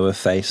for the lower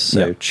face,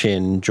 so Yeah.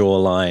 chin,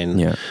 jawline,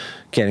 Yeah.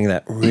 getting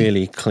that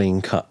really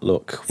clean-cut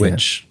look,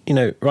 which,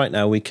 right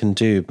now we can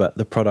do, but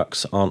the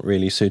products aren't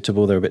really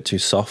suitable. They're a bit too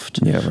soft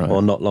Yeah, right.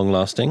 or not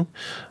long-lasting.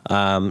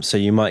 So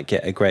you might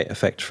get a great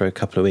effect for a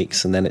couple of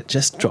weeks, and then it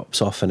just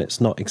drops off, and it's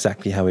not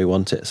exactly how we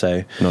want it.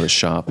 So Not as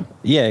sharp.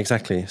 yeah,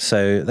 exactly.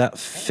 So that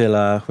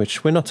filler,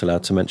 which we're not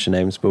allowed to mention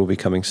names, but will be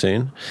coming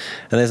soon.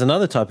 And there's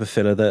another type of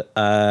filler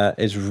that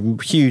is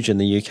huge in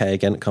the UK.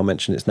 Again, can't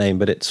mention its name,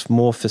 but it's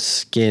more for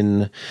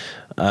skin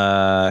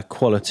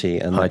quality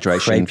and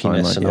Hydration,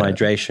 crepiness and yeah.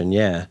 hydration.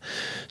 Yeah.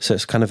 So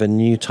it's kind of a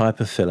new type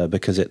of filler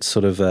because it's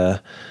sort of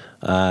a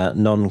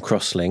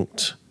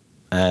non-cross-linked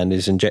and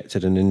is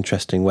injected in an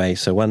interesting way.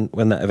 So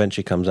when that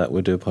eventually comes out,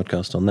 we'll do a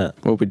podcast on that.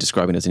 We'll be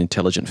describing it as an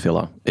intelligent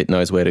filler. It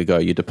knows where to go.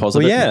 You deposit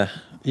Well, it. yeah.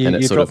 You and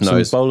it sort drop of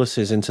knows. some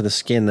boluses into the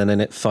skin and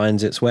then it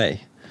finds its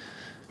way.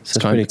 So it's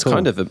pretty It's cool.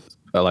 kind of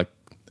like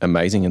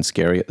amazing and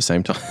scary at the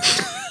same time.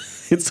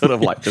 It's sort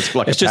of like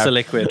It's just a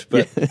liquid,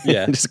 but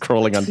yeah. just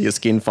crawling under your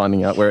skin,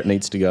 finding out where it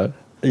needs to go.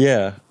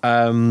 Yeah.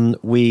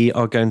 We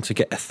are going to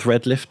get a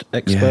thread lift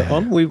expert Yeah.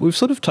 on. We've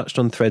sort of touched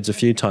on threads a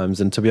few times,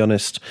 and to be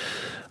honest,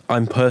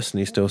 I'm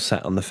personally still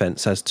sat on the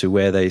fence as to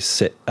where they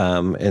sit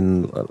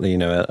in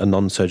a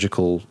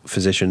non-surgical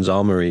physician's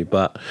armory,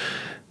 but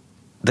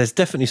there's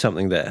definitely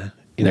something there.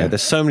 Yeah.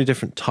 There's so many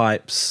different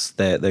types.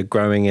 They're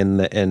growing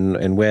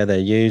in where they're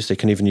used. They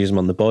can even use them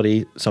on the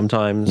body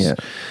sometimes. Yeah.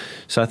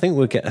 So I think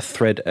we'll get a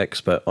thread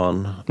expert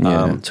on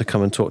Yeah. to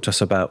come and talk to us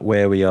about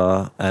where we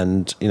are,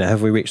 and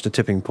have we reached a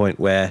tipping point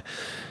where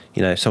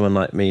someone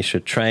like me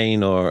should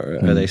train, or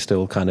are they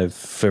still kind of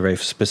for very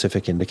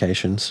specific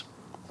indications?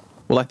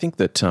 Well, I think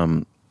that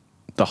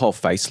the whole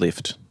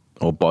facelift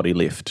or body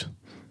lift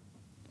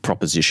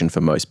proposition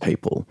for most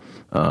people,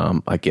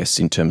 I guess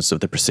in terms of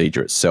the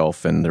procedure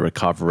itself and the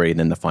recovery and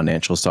then the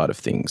financial side of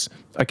things,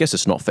 I guess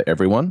it's not for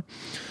everyone.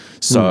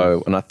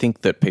 So, and I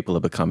think that people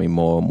are becoming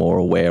more and more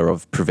aware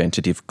of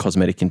preventative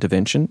cosmetic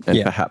intervention, and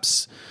Yeah.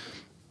 perhaps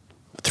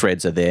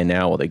threads are there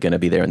now, or they're going to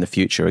be there in the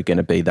future, are going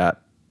to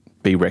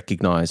be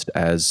recognised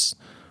as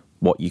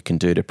what you can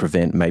do to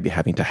prevent maybe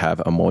having to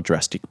have a more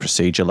drastic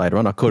procedure later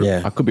on. I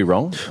could be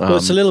wrong. Well,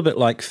 it's a little bit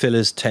like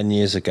fillers 10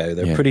 years ago.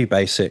 They're Yeah. pretty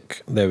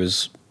basic. There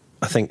was,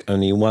 I think,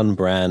 only one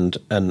brand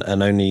and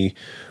only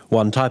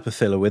one type of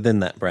filler within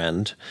that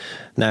brand.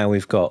 Now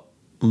we've got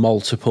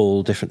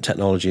multiple different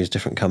technologies,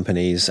 different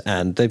companies,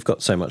 and they've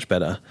got so much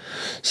better.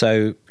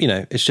 So,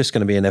 it's just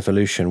going to be an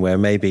evolution where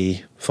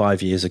maybe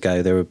 5 years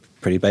ago they were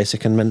pretty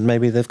basic and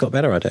maybe they've got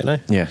better. I don't know.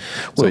 Yeah.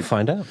 We'll So-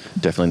 find out.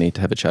 Definitely need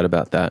to have a chat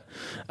about that.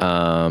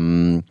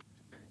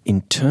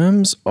 In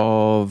terms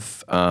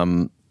of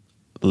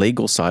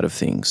legal side of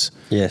things,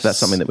 Yes. that's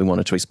something that we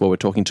wanted to explore. We're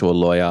talking to a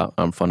lawyer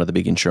from one of the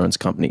big insurance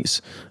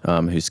companies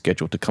who's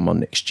scheduled to come on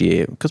next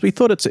year, because we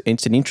thought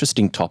it's an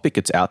interesting topic.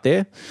 It's out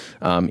there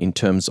in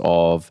terms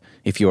of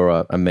if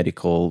you're a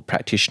medical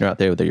practitioner out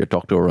there, whether you're a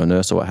doctor or a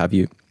nurse or what have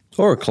you,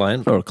 Or a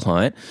client. or a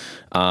client,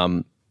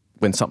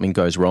 when something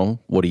goes wrong,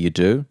 what do you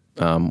do?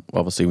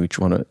 Obviously, we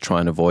want to try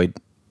and avoid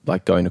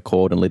like going to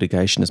court and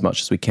litigation as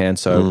much as we can.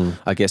 So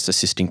I guess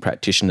assisting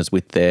practitioners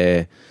with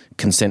their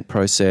consent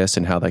process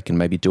and how they can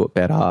maybe do it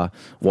better,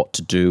 what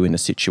to do in a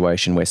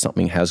situation where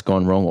something has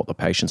gone wrong or the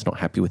patient's not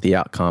happy with the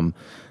outcome.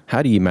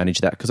 How do you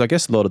manage that? Because I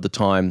guess a lot of the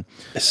time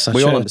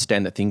we all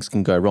understand that things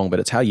can go wrong, but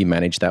it's how you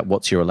manage that.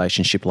 What's your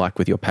relationship like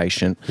with your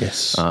patient?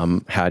 Yes.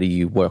 How do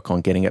you work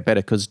on getting it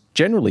better? Because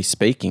generally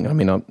speaking, I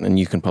mean, and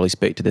you can probably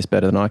speak to this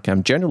better than I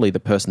can, generally the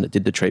person that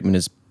did the treatment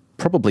is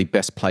probably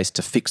best placed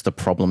to fix the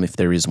problem if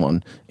there is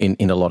one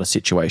in a lot of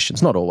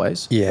situations, not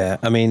always. Yeah,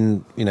 I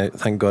mean,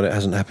 thank God it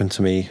hasn't happened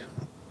to me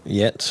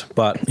yet,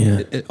 but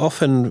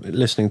often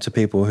listening to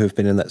people who've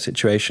been in that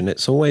situation,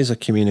 it's always a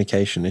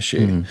communication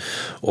issue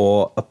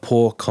or a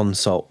poor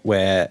consult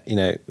where,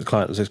 the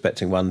client was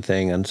expecting one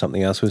thing and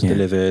something else was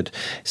delivered.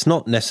 It's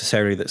not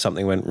necessarily that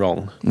something went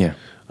wrong. Yeah.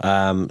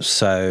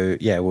 So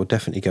we'll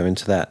definitely go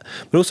into that.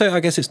 But also, I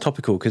guess it's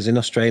topical because in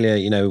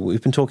Australia,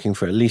 we've been talking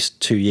for at least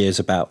 2 years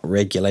about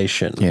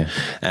regulation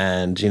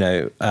and,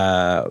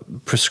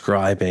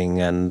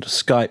 prescribing and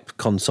Skype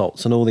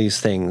consults and all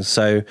these things.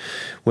 So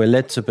we're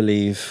led to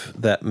believe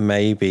that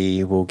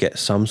maybe we'll get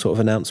some sort of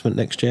announcement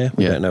next year.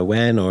 We don't know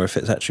when or if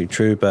it's actually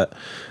true, but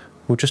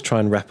we'll just try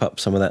and wrap up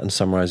some of that and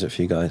summarise it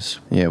for you guys.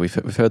 Yeah,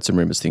 we've heard some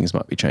rumours things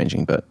might be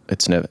changing, but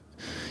it's never...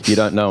 You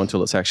don't know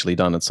until it's actually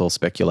done. It's all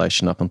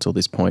speculation up until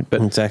this point.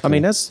 But exactly. I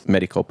mean, as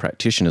medical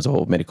practitioners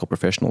or medical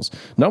professionals,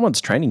 no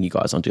one's training you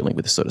guys on dealing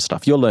with this sort of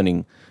stuff. You're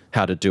learning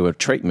how to do a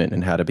treatment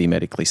and how to be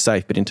medically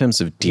safe. But in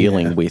terms of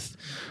dealing with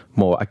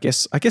more, I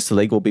guess the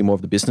legal will be more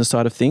of the business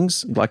side of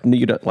things. Like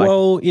you don't like.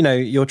 Well,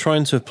 you're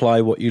trying to apply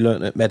what you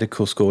learned at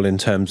medical school in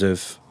terms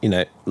of,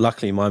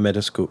 luckily in my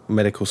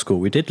medical school,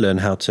 we did learn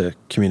how to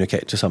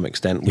communicate to some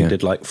extent. We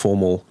did like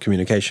formal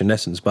communication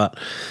lessons, but,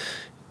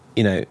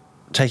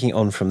 taking it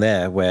on from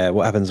there, where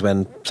what happens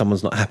when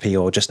someone's not happy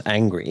or just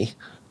angry,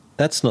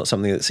 that's not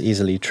something that's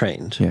easily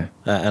trained. Yeah.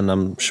 And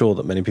I'm sure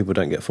that many people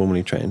don't get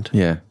formally trained.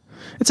 Yeah.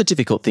 It's a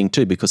difficult thing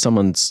too, because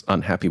someone's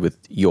unhappy with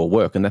your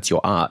work and that's your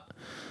art.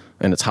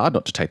 And it's hard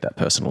not to take that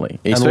personally,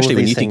 especially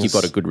when you think you've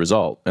got a good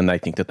result and they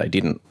think that they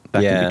didn't.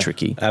 That can be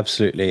tricky.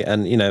 Absolutely.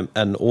 And,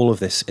 and all of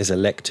this is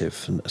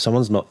elective.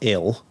 Someone's not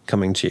ill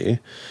coming to you.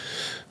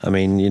 I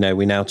mean,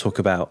 we now talk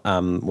about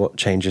what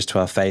changes to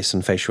our face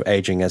and facial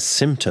aging as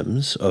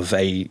symptoms of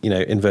a,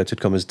 inverted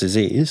commas,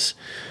 disease,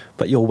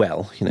 but you're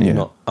well, you're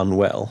not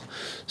unwell.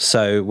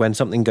 So when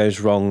something goes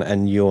wrong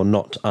and you're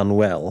not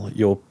unwell,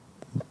 you're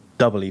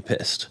doubly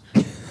pissed.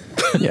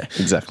 Yeah,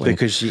 exactly.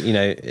 Because,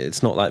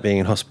 it's not like being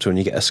in hospital and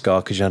you get a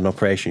scar because you had an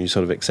operation, you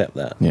sort of accept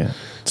that. Yeah,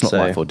 it's not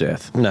life or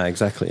death. No,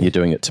 exactly. You're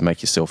doing it to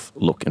make yourself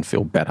look and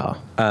feel better.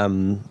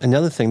 And the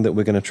other thing that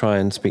we're going to try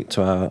and speak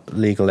to our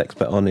legal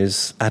expert on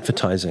is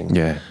advertising.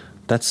 Yeah.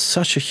 That's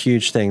such a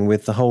huge thing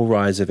with the whole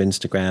rise of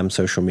Instagram,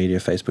 social media,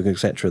 Facebook,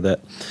 etc.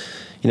 that,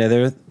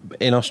 there are,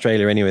 in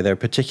Australia anyway, there are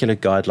particular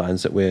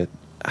guidelines that we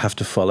have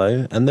to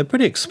follow, and they're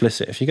pretty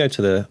explicit. If you go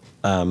to the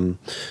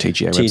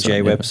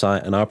TGA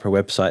website and AHPRA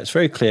website, it's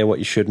very clear what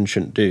you should and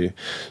shouldn't do.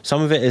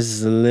 Some of it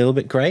is a little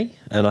bit grey,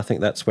 and I think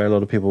that's where a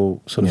lot of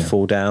people sort of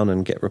fall down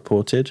and get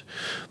reported.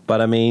 But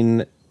I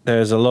mean,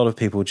 there's a lot of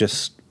people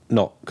just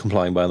not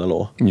complying by the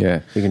law.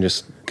 Yeah. You can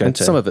just go and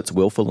some of it's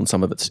willful and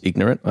some of it's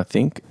ignorant, I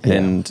think. Yeah.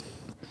 And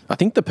I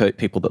think the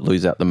people that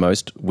lose out the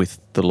most with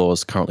the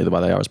laws currently the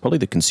way they are is probably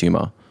the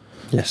consumer.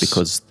 Yes.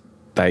 Because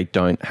they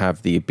don't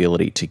have the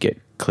ability to get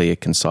clear,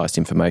 concise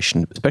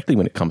information, especially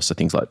when it comes to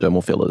things like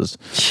dermal fillers.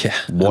 Yeah.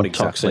 What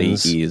exactly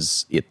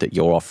is it that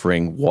you're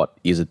offering? What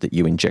is it that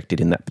you injected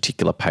in that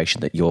particular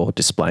patient that you're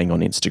displaying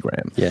on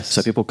Instagram? Yes.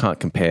 So people can't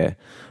compare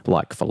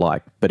like for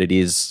like, but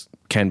it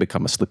can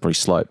become a slippery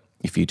slope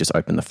if you just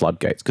open the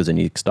floodgates, because then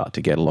you start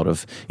to get a lot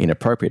of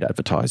inappropriate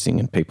advertising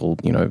and people,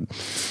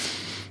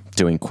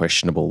 doing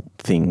questionable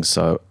things.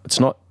 So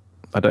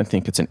I don't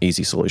think it's an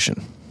easy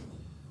solution.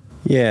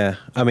 Yeah,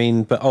 I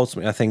mean, but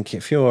ultimately, I think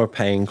if you're a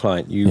paying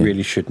client, you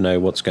really should know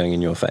what's going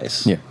in your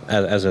face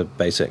as a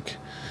basic.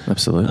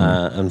 Absolutely.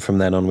 And from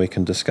then on, we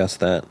can discuss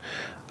that.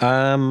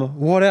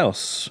 What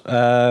else?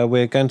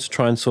 We're going to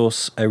try and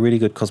source a really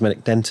good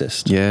cosmetic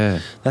dentist. Yeah.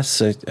 That's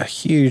a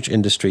huge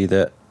industry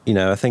that,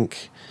 I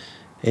think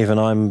even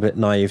I'm a bit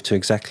naive to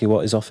exactly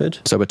what is offered.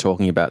 So we're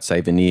talking about, say,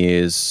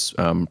 veneers,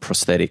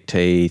 prosthetic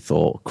teeth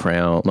or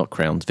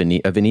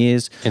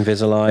veneers.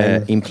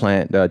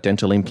 Invisalign.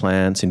 Dental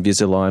implants,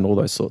 Invisalign, all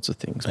those sorts of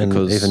things. And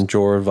even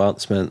jaw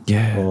advancement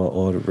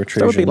or retrievers.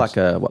 That would be like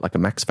a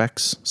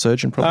Maxfax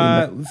surgeon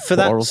probably? For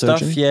that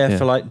stuff,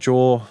 for like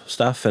jaw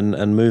stuff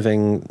and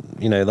moving,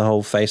 the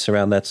whole face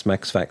around, that's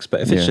Maxfax. But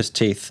if it's just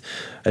teeth,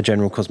 a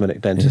general cosmetic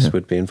dentist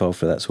would be involved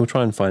for that. So we'll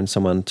try and find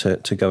someone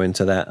to go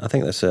into that. I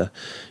think that's a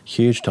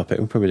huge topic.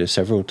 We'll probably do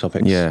several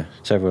topics,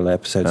 several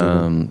episodes.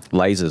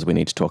 Lasers we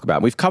need to talk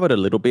about. We've covered a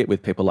little bit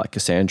with people like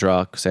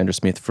Cassandra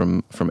Smith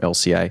from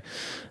LCA,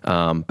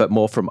 but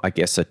more from, I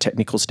guess, a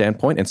technical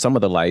standpoint, and some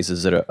of the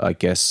lasers that are, I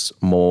guess,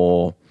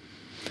 more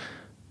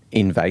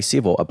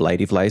invasive or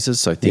ablative lasers,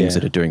 so things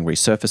that are doing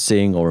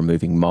resurfacing or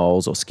removing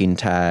moles or skin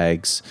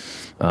tags,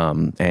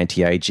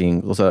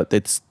 anti-aging. Also,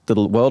 it's the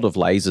world of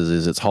lasers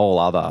is its whole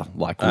other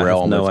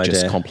realm of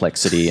just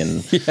complexity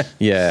and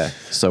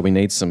So we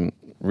need some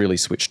really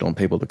switched on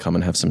people to come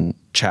and have some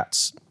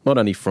chats, not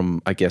only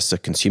from, I guess, a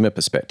consumer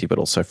perspective, but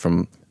also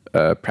from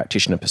a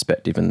practitioner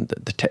perspective and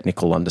the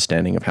technical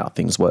understanding of how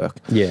things work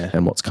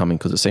and what's coming,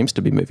 because it seems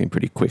to be moving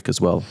pretty quick as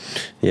well.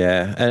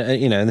 Yeah, and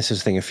and this is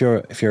the thing. If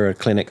you're a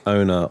clinic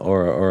owner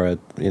or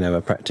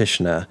a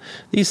practitioner,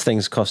 these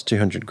things cost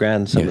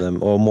 $200,000, some of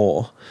them, or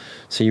more.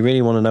 So you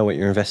really want to know what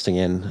you're investing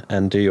in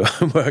and do your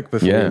homework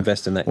before you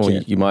invest in that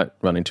kit. You might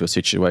run into a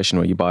situation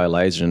where you buy a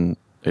laser and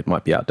it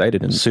might be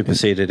outdated and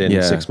superseded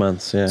in 6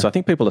 months. Yeah. So I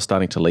think people are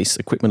starting to lease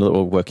equipment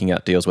or working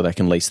out deals where they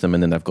can lease them,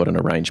 and then they've got an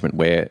arrangement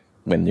where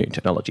when new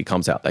technology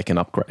comes out, they can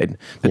upgrade.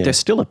 But there's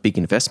still a big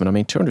investment. I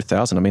mean,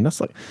 $200,000. I mean, that's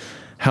like,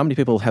 how many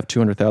people have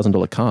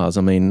 $200,000 cars?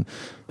 I mean,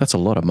 that's a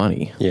lot of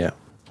money. Yeah.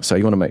 So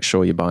you want to make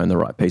sure you're buying the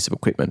right piece of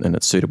equipment and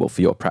it's suitable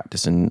for your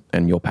practice and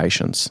your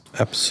patients.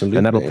 Absolutely.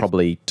 And that'll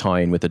probably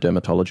tie in with a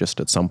dermatologist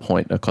at some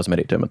point, a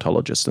cosmetic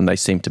dermatologist. And they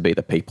seem to be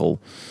the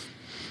people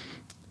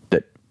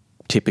that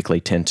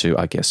typically tend to,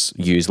 I guess,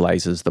 use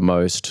lasers the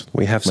most.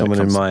 We have someone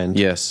in mind.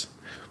 Yes.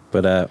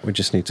 But we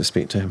just need to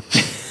speak to him.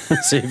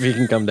 See if he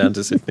can come down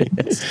to Sydney.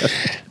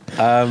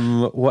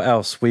 What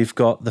else? We've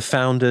got the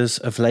founders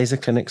of Laser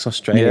Clinics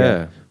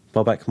Australia,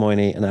 Bobak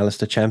Moini and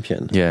Alistair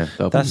Champion. Yeah.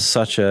 That's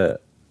such an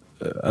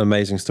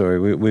amazing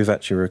story. We've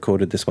actually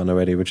recorded this one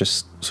already. We're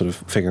just sort of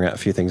figuring out a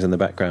few things in the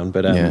background.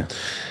 But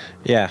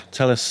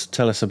tell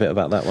us a bit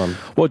about that one.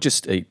 Well,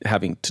 just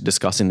having to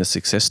discussing the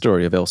success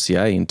story of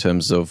LCA in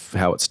terms of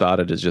how it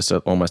started as just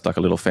almost like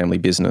a little family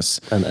business.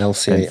 And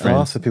LCA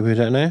are, for people who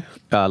don't know?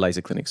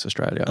 Laser Clinics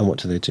Australia. And what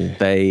do they do?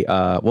 They,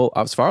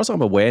 as far as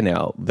I'm aware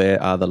now, they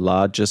are the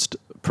largest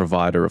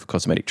provider of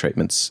cosmetic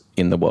treatments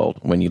in the world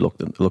when you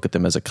look at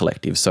them as a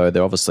collective. So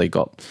they've obviously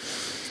got...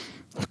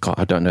 God,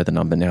 I don't know the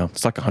number now.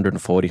 It's like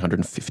 140,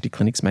 150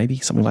 clinics maybe,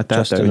 something like that.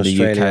 Just They're in the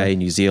Australia. UK,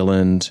 New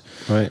Zealand.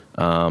 Right.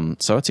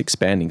 So it's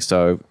expanding.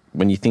 So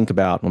when you think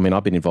about, I mean,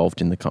 I've been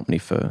involved in the company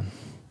for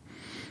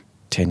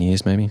 10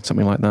 years maybe,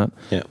 something like that.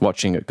 Yeah.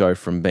 Watching it go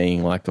from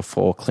being like a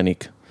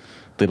 4-clinic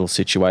little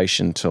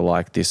situation to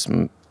like this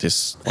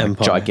like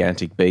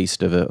gigantic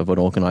beast of an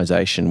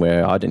organisation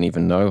where I didn't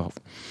even know.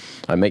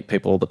 I meet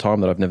people all the time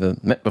that I've never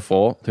met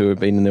before who have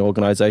been in the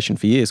organisation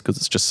for years because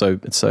it's just so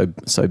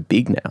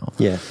big now.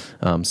 Yeah.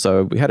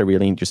 So we had a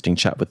really interesting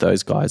chat with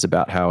those guys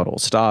about how it all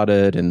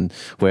started and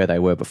where they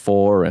were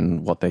before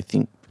and what they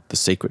think the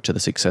secret to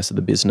the success of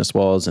the business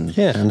was. And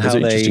and how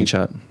an interesting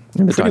chat.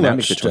 Pretty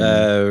much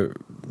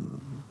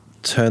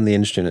turned the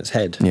industry on its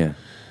head. Yeah.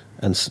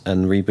 And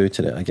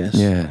rebooted it, I guess.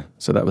 Yeah,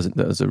 so that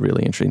was a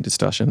really interesting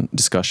discussion.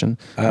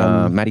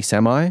 Maddie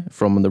Samai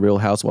from the Real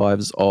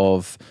Housewives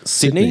of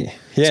Sydney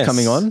is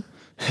coming on.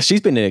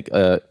 She's been,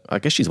 I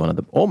guess she's one of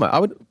the, I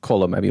would call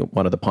her maybe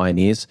one of the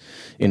pioneers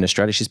in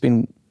Australia. She's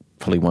been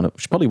probably one of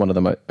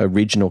the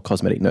original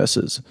cosmetic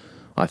nurses,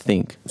 I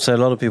think. So a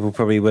lot of people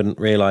probably wouldn't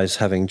realise,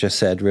 having just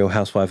said Real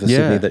Housewife of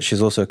Sydney, that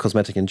she's also a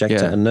cosmetic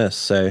injector and nurse.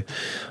 So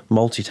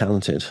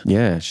multi-talented.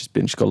 Yeah, she's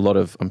got a lot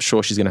of. I'm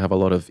sure she's going to have a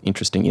lot of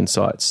interesting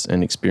insights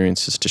and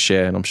experiences to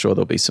share, and I'm sure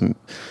there'll be some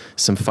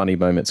funny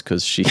moments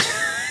because she's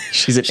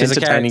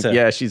entertaining.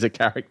 She's a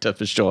character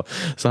for sure.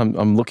 So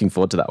I'm looking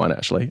forward to that one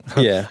actually.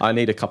 Yeah, I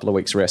need a couple of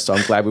weeks rest, so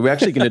I'm glad we were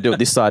actually going to do it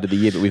this side of the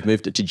year, but we've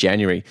moved it to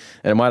January,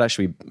 and it might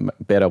actually be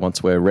better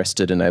once we're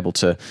rested and able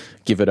to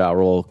give it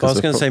our all. I was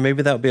going to say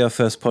maybe that'll be our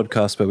first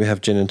podcast, but we have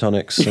gin and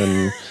tonics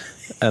and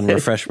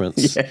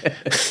refreshments,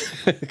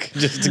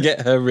 just to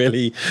get her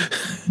really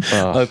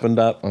opened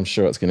up. I'm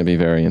sure it's going to be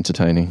very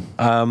entertaining.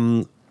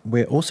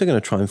 We're also going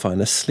to try and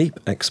find a sleep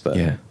expert.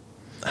 Yeah.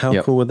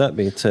 How cool would that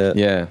be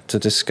to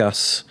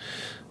discuss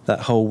that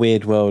whole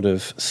weird world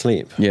of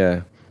sleep?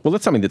 Yeah. Well,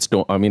 that's something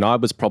I mean, I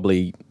was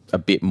probably a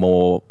bit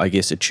more, I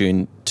guess,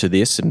 attuned to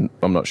this, and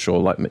I'm not sure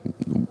like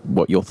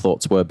what your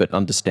thoughts were, but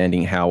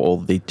understanding how all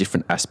the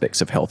different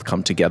aspects of health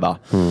come together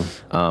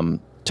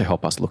to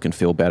help us look and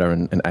feel better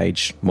and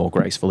age more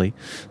gracefully.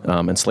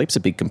 And sleep's a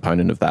big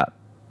component of that.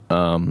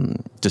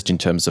 Just in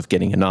terms of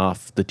getting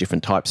enough, the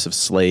different types of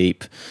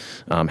sleep,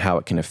 how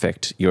it can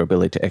affect your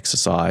ability to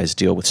exercise,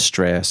 deal with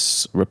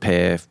stress,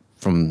 repair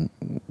from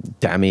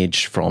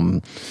damage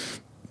from,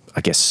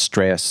 I guess,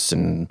 stress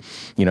and,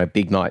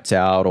 big nights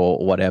out or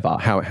whatever,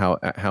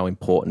 how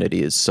important it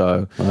is.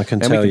 So I can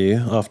tell you,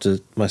 after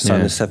my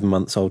son is 7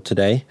 months old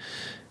today,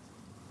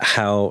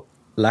 how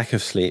lack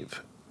of sleep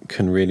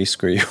can really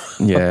screw you up.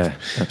 Yeah,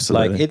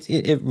 absolutely. Like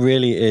it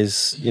really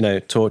is,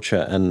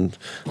 torture, and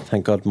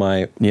thank God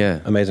my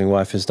amazing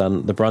wife has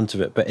done the brunt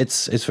of it, but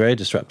it's very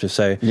disruptive.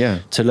 So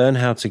to learn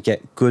how to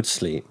get good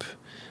sleep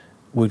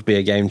would be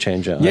a game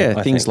changer.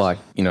 I things think.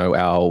 like,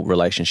 our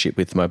relationship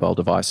with mobile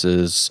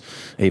devices,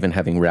 even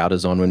having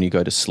routers on when you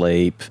go to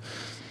sleep.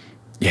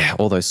 Yeah,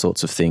 all those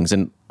sorts of things.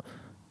 And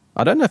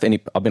I don't know if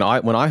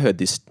when I heard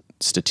this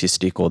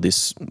statistic or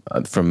this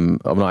from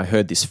when I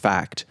heard this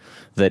fact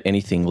that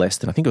anything less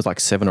than, I think it was like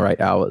 7 or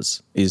 8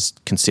 hours is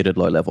considered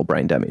low-level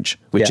brain damage,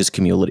 which is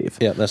cumulative.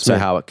 Yeah, that's so me.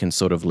 how it can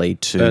sort of lead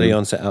to Early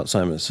onset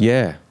Alzheimer's.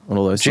 Yeah, and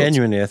all those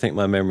Genuinely, I think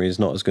my memory is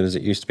not as good as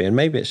it used to be, and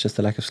maybe it's just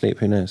the lack of sleep.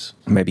 Who knows?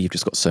 Maybe you've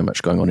just got so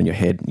much going on in your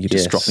head, you're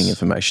just dropping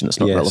information that's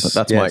not relevant.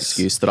 That's my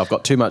excuse, that I've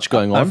got too much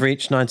going on. I've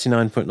reached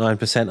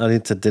 99.9%. I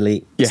need to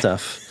delete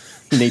stuff.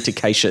 You need to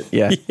cache it,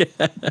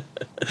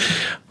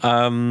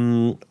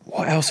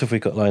 What else have we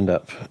got lined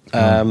up?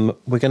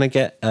 We're going to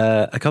get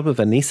a couple of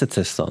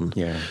anaesthetists on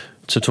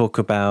to talk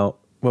about,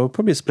 well, we'll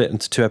probably split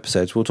into 2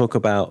 episodes. We'll talk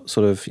about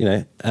sort of,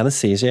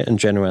 anaesthesia and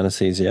general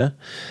anaesthesia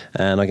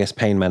and I guess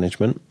pain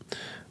management.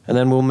 And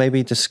then we'll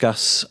maybe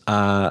discuss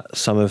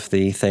some of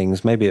the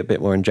things, maybe a bit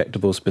more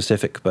injectable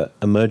specific, but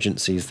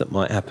emergencies that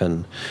might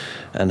happen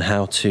and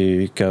how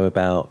to go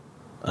about,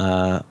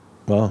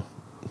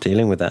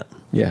 dealing with that.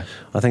 Yeah.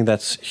 I think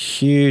that's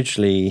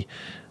hugely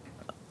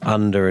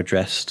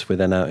under-addressed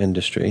within our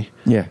industry.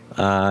 Yeah.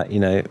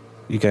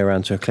 You go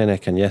around to a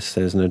clinic and yes,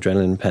 there's an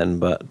adrenaline pen,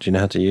 but do you know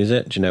how to use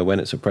it? Do you know when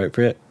it's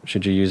appropriate?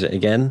 Should you use it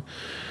again?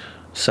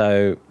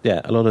 So,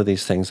 a lot of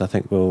these things I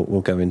think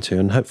we'll go into,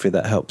 and hopefully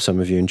that helps some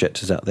of you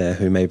injectors out there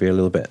who may be a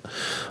little bit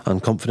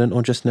unconfident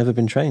or just never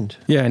been trained.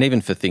 Yeah, and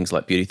even for things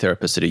like beauty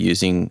therapists that are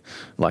using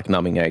like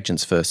numbing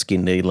agents for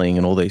skin needling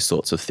and all these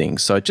sorts of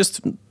things. So it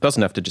just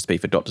doesn't have to just be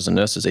for doctors and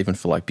nurses, even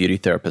for like beauty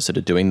therapists that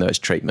are doing those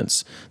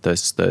treatments,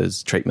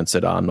 those treatments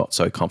that are not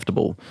so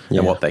comfortable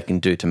and what they can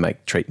do to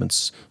make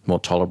treatments more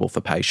tolerable for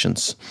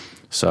patients.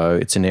 So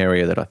it's an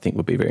area that I think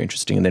would be very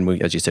interesting. And then,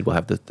 as you said, we'll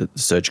have the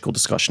surgical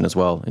discussion as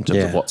well in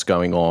terms of what's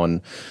going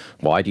on.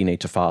 Why do you need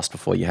to fast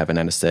before you have an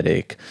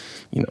anaesthetic?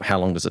 How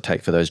long does it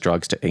take for those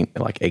drugs to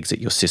exit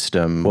your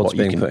system? What's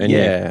being put in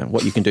you?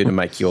 What you can do to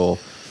make your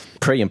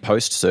pre and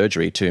post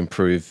surgery to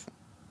improve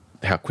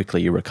how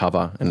quickly you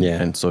recover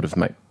and sort of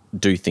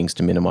do things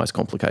to minimise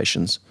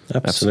complications.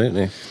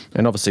 Absolutely.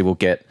 And obviously we'll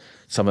get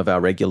some of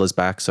our regulars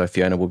back. So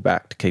Fiona will be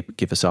back to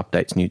give us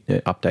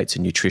updates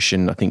in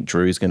nutrition. I think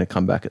Drew's going to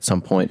come back at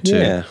some point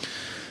to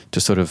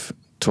sort of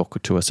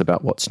talk to us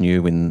about what's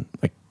new in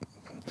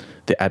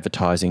the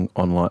advertising,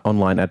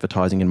 online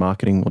advertising and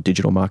marketing or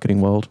digital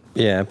marketing world.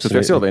 Yeah,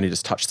 absolutely. So we've only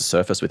just touched the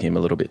surface with him a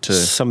little bit too.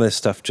 Some of this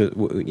stuff,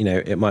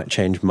 it might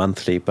change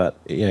monthly, but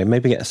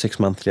maybe get a 6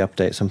 monthly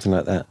update, something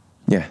like that.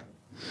 Yeah.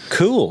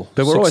 Cool.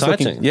 But we're always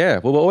looking. Yeah,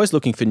 well, we're always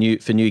looking for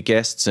new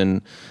guests,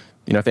 and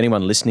if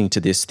anyone listening to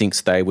this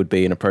thinks they would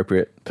be an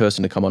appropriate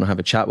person to come on and have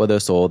a chat with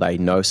us, or they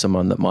know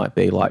someone that might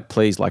be,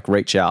 please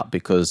reach out,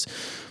 because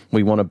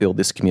we want to build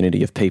this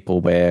community of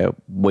people where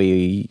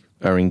we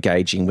are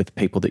engaging with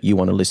people that you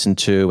want to listen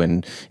to,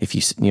 and if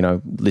you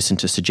listen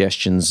to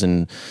suggestions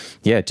and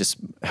just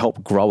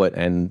help grow it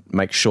and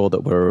make sure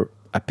that we're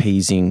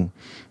appeasing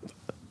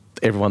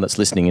everyone that's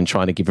listening and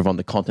trying to give everyone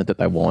the content that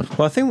they want.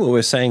 Well, I think what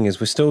we're saying is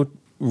we still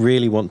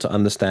really want to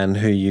understand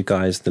who you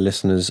guys, the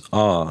listeners,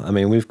 are. I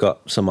mean, we've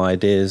got some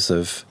ideas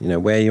of,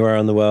 where you are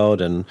in the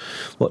world and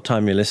what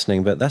time you're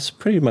listening, but that's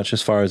pretty much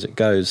as far as it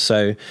goes.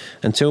 So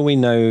until we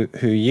know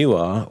who you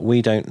are,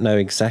 we don't know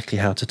exactly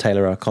how to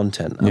tailor our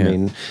content. I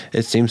mean,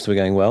 it seems to be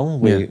going well.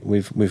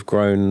 We've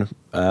grown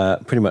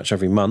pretty much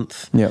every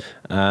month.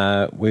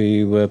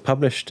 We were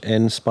published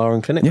in Spa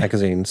and Clinic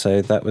magazine,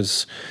 so that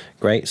was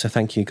great. So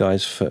thank you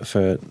guys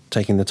for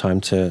taking the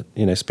time to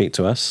speak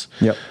to us.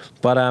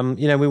 But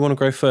we want to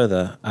grow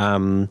further,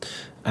 and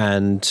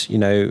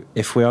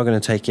if we are going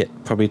to take it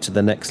probably to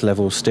the next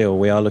level, still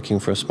we are looking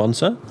for a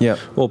sponsor,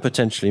 or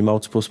potentially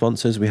multiple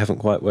sponsors. We haven't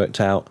quite worked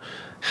out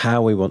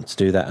how we want to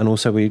do that, and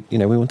also we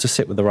want to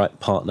sit with the right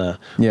partner.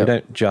 We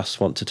don't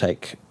just want to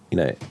take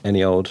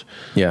any old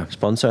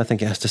sponsor. I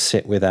think it has to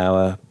sit with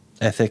our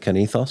ethic and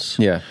ethos.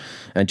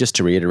 And just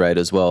to reiterate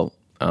as well,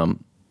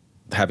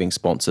 having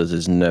sponsors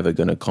is never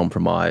going to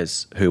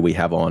compromise who we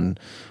have on,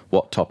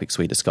 what topics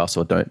we discuss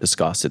or don't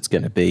discuss. It's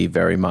going to be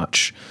very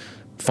much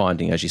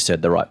finding, as you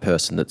said, the right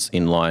person that's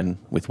in line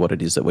with what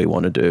it is that we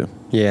want to do.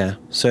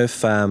 So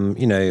if,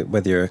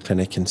 whether you're a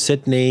clinic in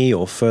Sydney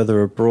or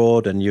further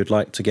abroad and you'd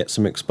like to get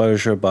some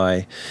exposure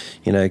by,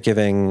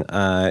 giving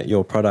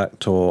your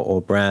product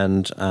or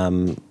brand,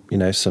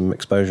 some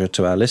exposure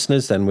to our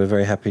listeners, then we're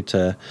very happy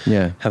to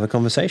have a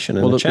conversation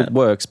and a chat. It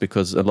works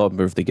because a lot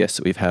of the guests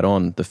that we've had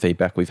on, the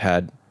feedback we've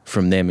had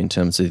from them in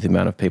terms of the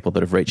amount of people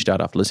that have reached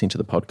out after listening to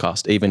the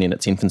podcast, even in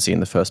its infancy in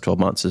the first 12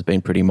 months, has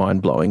been pretty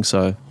mind-blowing.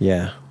 So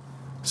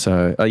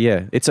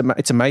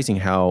it's amazing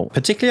how...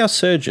 Particularly our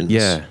surgeons.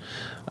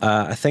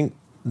 I think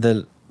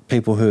the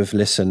people who have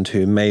listened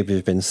who maybe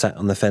have been sat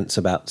on the fence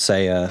about,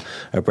 say, a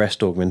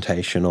breast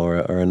augmentation or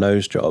a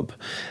nose job,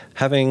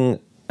 having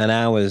an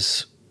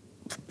hour's,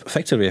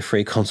 effectively a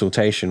free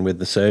consultation with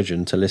the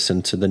surgeon to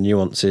listen to the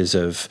nuances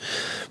of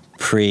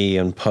pre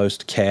and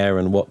post care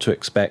and what to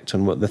expect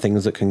and what the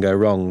things that can go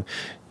wrong,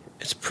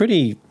 it's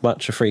pretty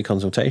much a free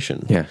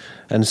consultation.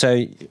 And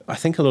so I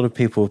think a lot of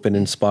people have been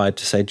inspired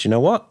to say, do you know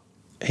what?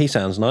 He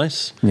sounds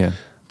nice.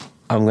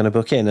 I'm going to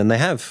book in. And they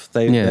have.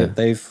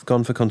 They've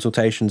gone for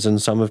consultations,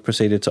 and some have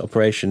proceeded to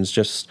operations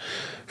just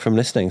from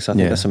listening. So I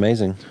think that's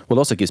amazing. Well, it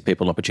also gives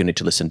people an opportunity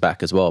to listen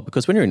back as well,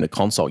 because when you're in the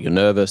consult, you're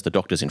nervous, the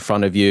doctor's in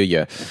front of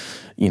you,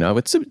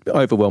 it's an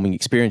overwhelming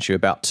experience. You're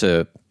about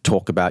to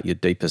talk about your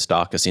deepest,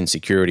 darkest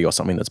insecurity or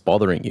something that's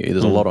bothering you.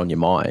 There's a lot on your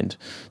mind.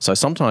 So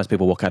sometimes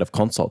people walk out of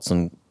consults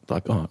and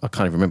like, oh, I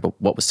can't even remember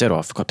what was said, or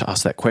I forgot to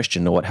ask that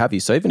question or what have you.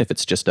 So even if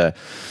it's just a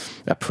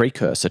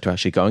precursor to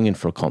actually going in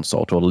for a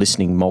consult or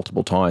listening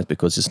multiple times,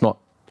 because it's not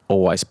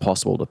always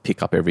possible to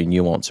pick up every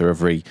nuance or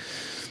every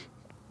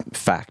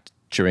fact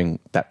during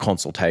that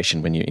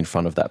consultation when you're in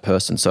front of that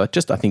person. So it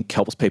just, I think,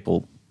 helps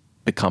people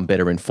become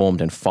better informed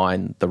and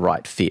find the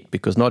right fit,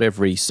 because not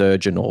every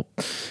surgeon or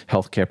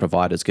healthcare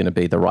provider is going to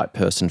be the right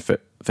person for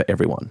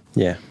everyone.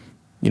 Yeah.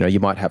 You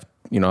might have,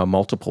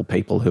 multiple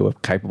people who are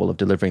capable of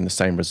delivering the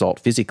same result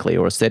physically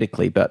or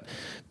aesthetically, but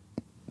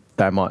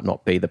they might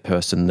not be the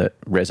person that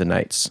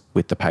resonates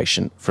with the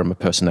patient from a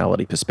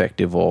personality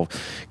perspective, or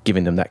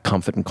giving them that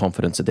comfort and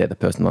confidence that they're the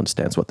person that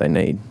understands what they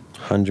need.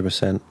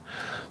 100%.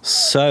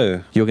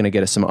 So you're going to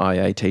get us some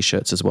IA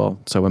t-shirts as well,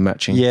 so we're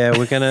matching. Yeah,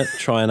 we're going to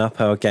try and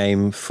up our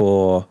game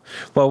for...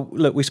 Well,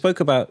 look, we spoke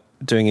about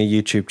doing a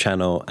YouTube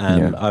channel,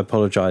 and I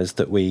apologise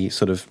that we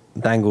sort of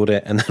dangled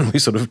it and then we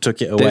sort of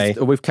took it away.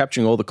 We're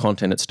capturing all the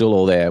content; it's still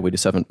all there. We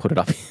just haven't put it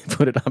up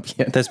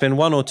yet. There's been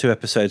 1 or 2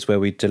 episodes where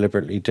we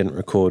deliberately didn't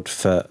record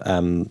for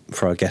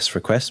our guest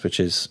request, which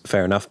is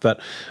fair enough.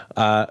 But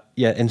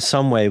in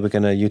some way, we're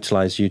going to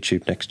utilise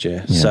YouTube next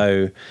year. Yeah.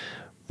 So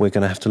we're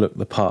going to have to look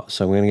the part.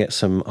 So we're going to get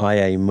some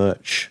IA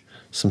merch,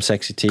 some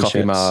sexy t-shirts,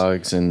 coffee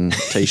mugs and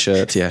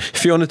t-shirts. Yeah.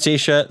 If you want a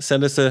t-shirt,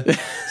 send us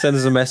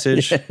a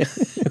message.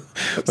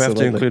 We have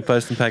to include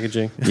post and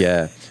packaging.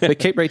 Yeah. But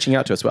keep reaching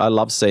out to us. I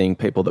love seeing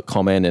people that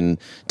comment and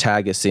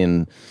tag us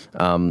in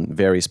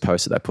various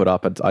posts that they put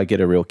up. I get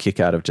a real kick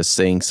out of just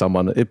seeing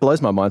someone. It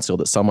blows my mind still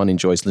that someone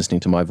enjoys listening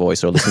to my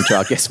voice or listening to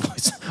our guest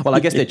voice. Well, I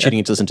guess they're tuning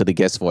in to listen to the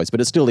guest voice,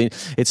 but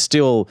it's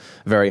still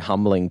very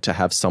humbling to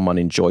have someone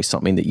enjoy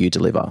something that you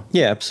deliver.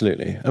 Yeah,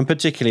 absolutely. And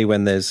particularly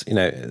when there's,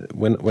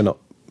 when we're not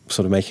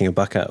sort of making a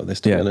buck out of this,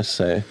 to be honest.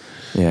 So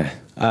yeah,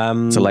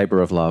 it's a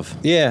labour of love.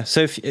 Yeah.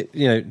 So if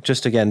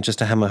just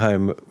to hammer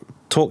home,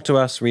 talk to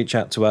us, reach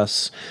out to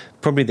us.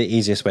 Probably the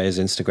easiest way is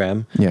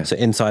Instagram. Yeah. So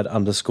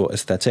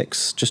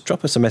inside_aesthetics. Just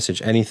drop us a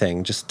message,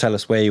 anything. Just tell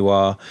us where you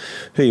are,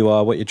 who you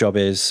are, what your job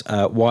is,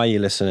 why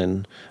you're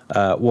listening,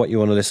 what you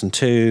want to listen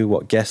to,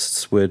 what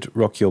guests would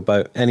rock your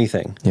boat,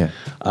 anything. Yeah.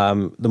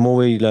 The more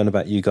we learn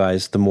about you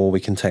guys, the more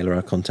we can tailor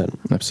our content.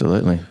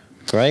 Absolutely.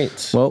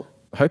 Great. Well,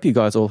 hope you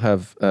guys all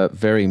have a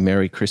very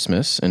Merry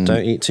Christmas. And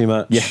don't eat too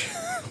much. Yeah.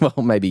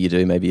 Well, maybe you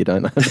do, maybe you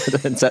don't.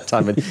 It's that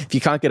time. If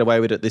you can't get away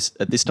with it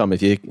at this time of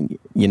year,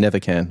 you never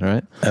can,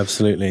 right?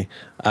 Absolutely.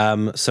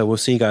 So we'll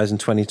see you guys in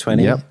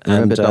 2020. Yep.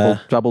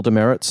 Remember double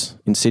demerits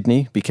in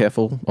Sydney. Be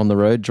careful on the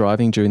road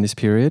driving during this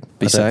period.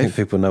 Be safe. I don't think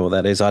people know what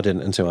that is. I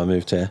didn't until I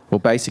moved here. Well,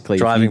 basically,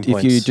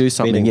 if you do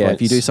something,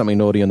 if you do something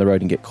naughty on the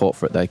road and get caught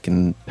for it, they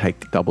can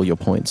take double your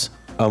points.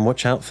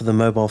 Watch out for the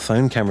mobile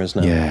phone cameras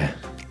now. Yeah.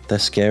 They're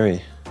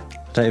scary.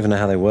 Don't even know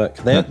how they work.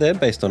 They're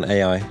based on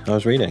AI. I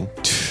was reading.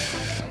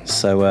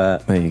 So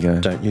there you go.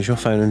 Don't use your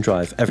phone and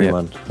drive,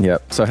 everyone.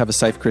 Yep. So have a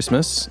safe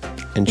Christmas.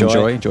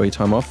 Enjoy your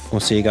time off. We'll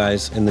see you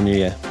guys in the new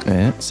year.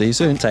 Yeah. See you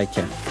soon. Take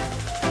care.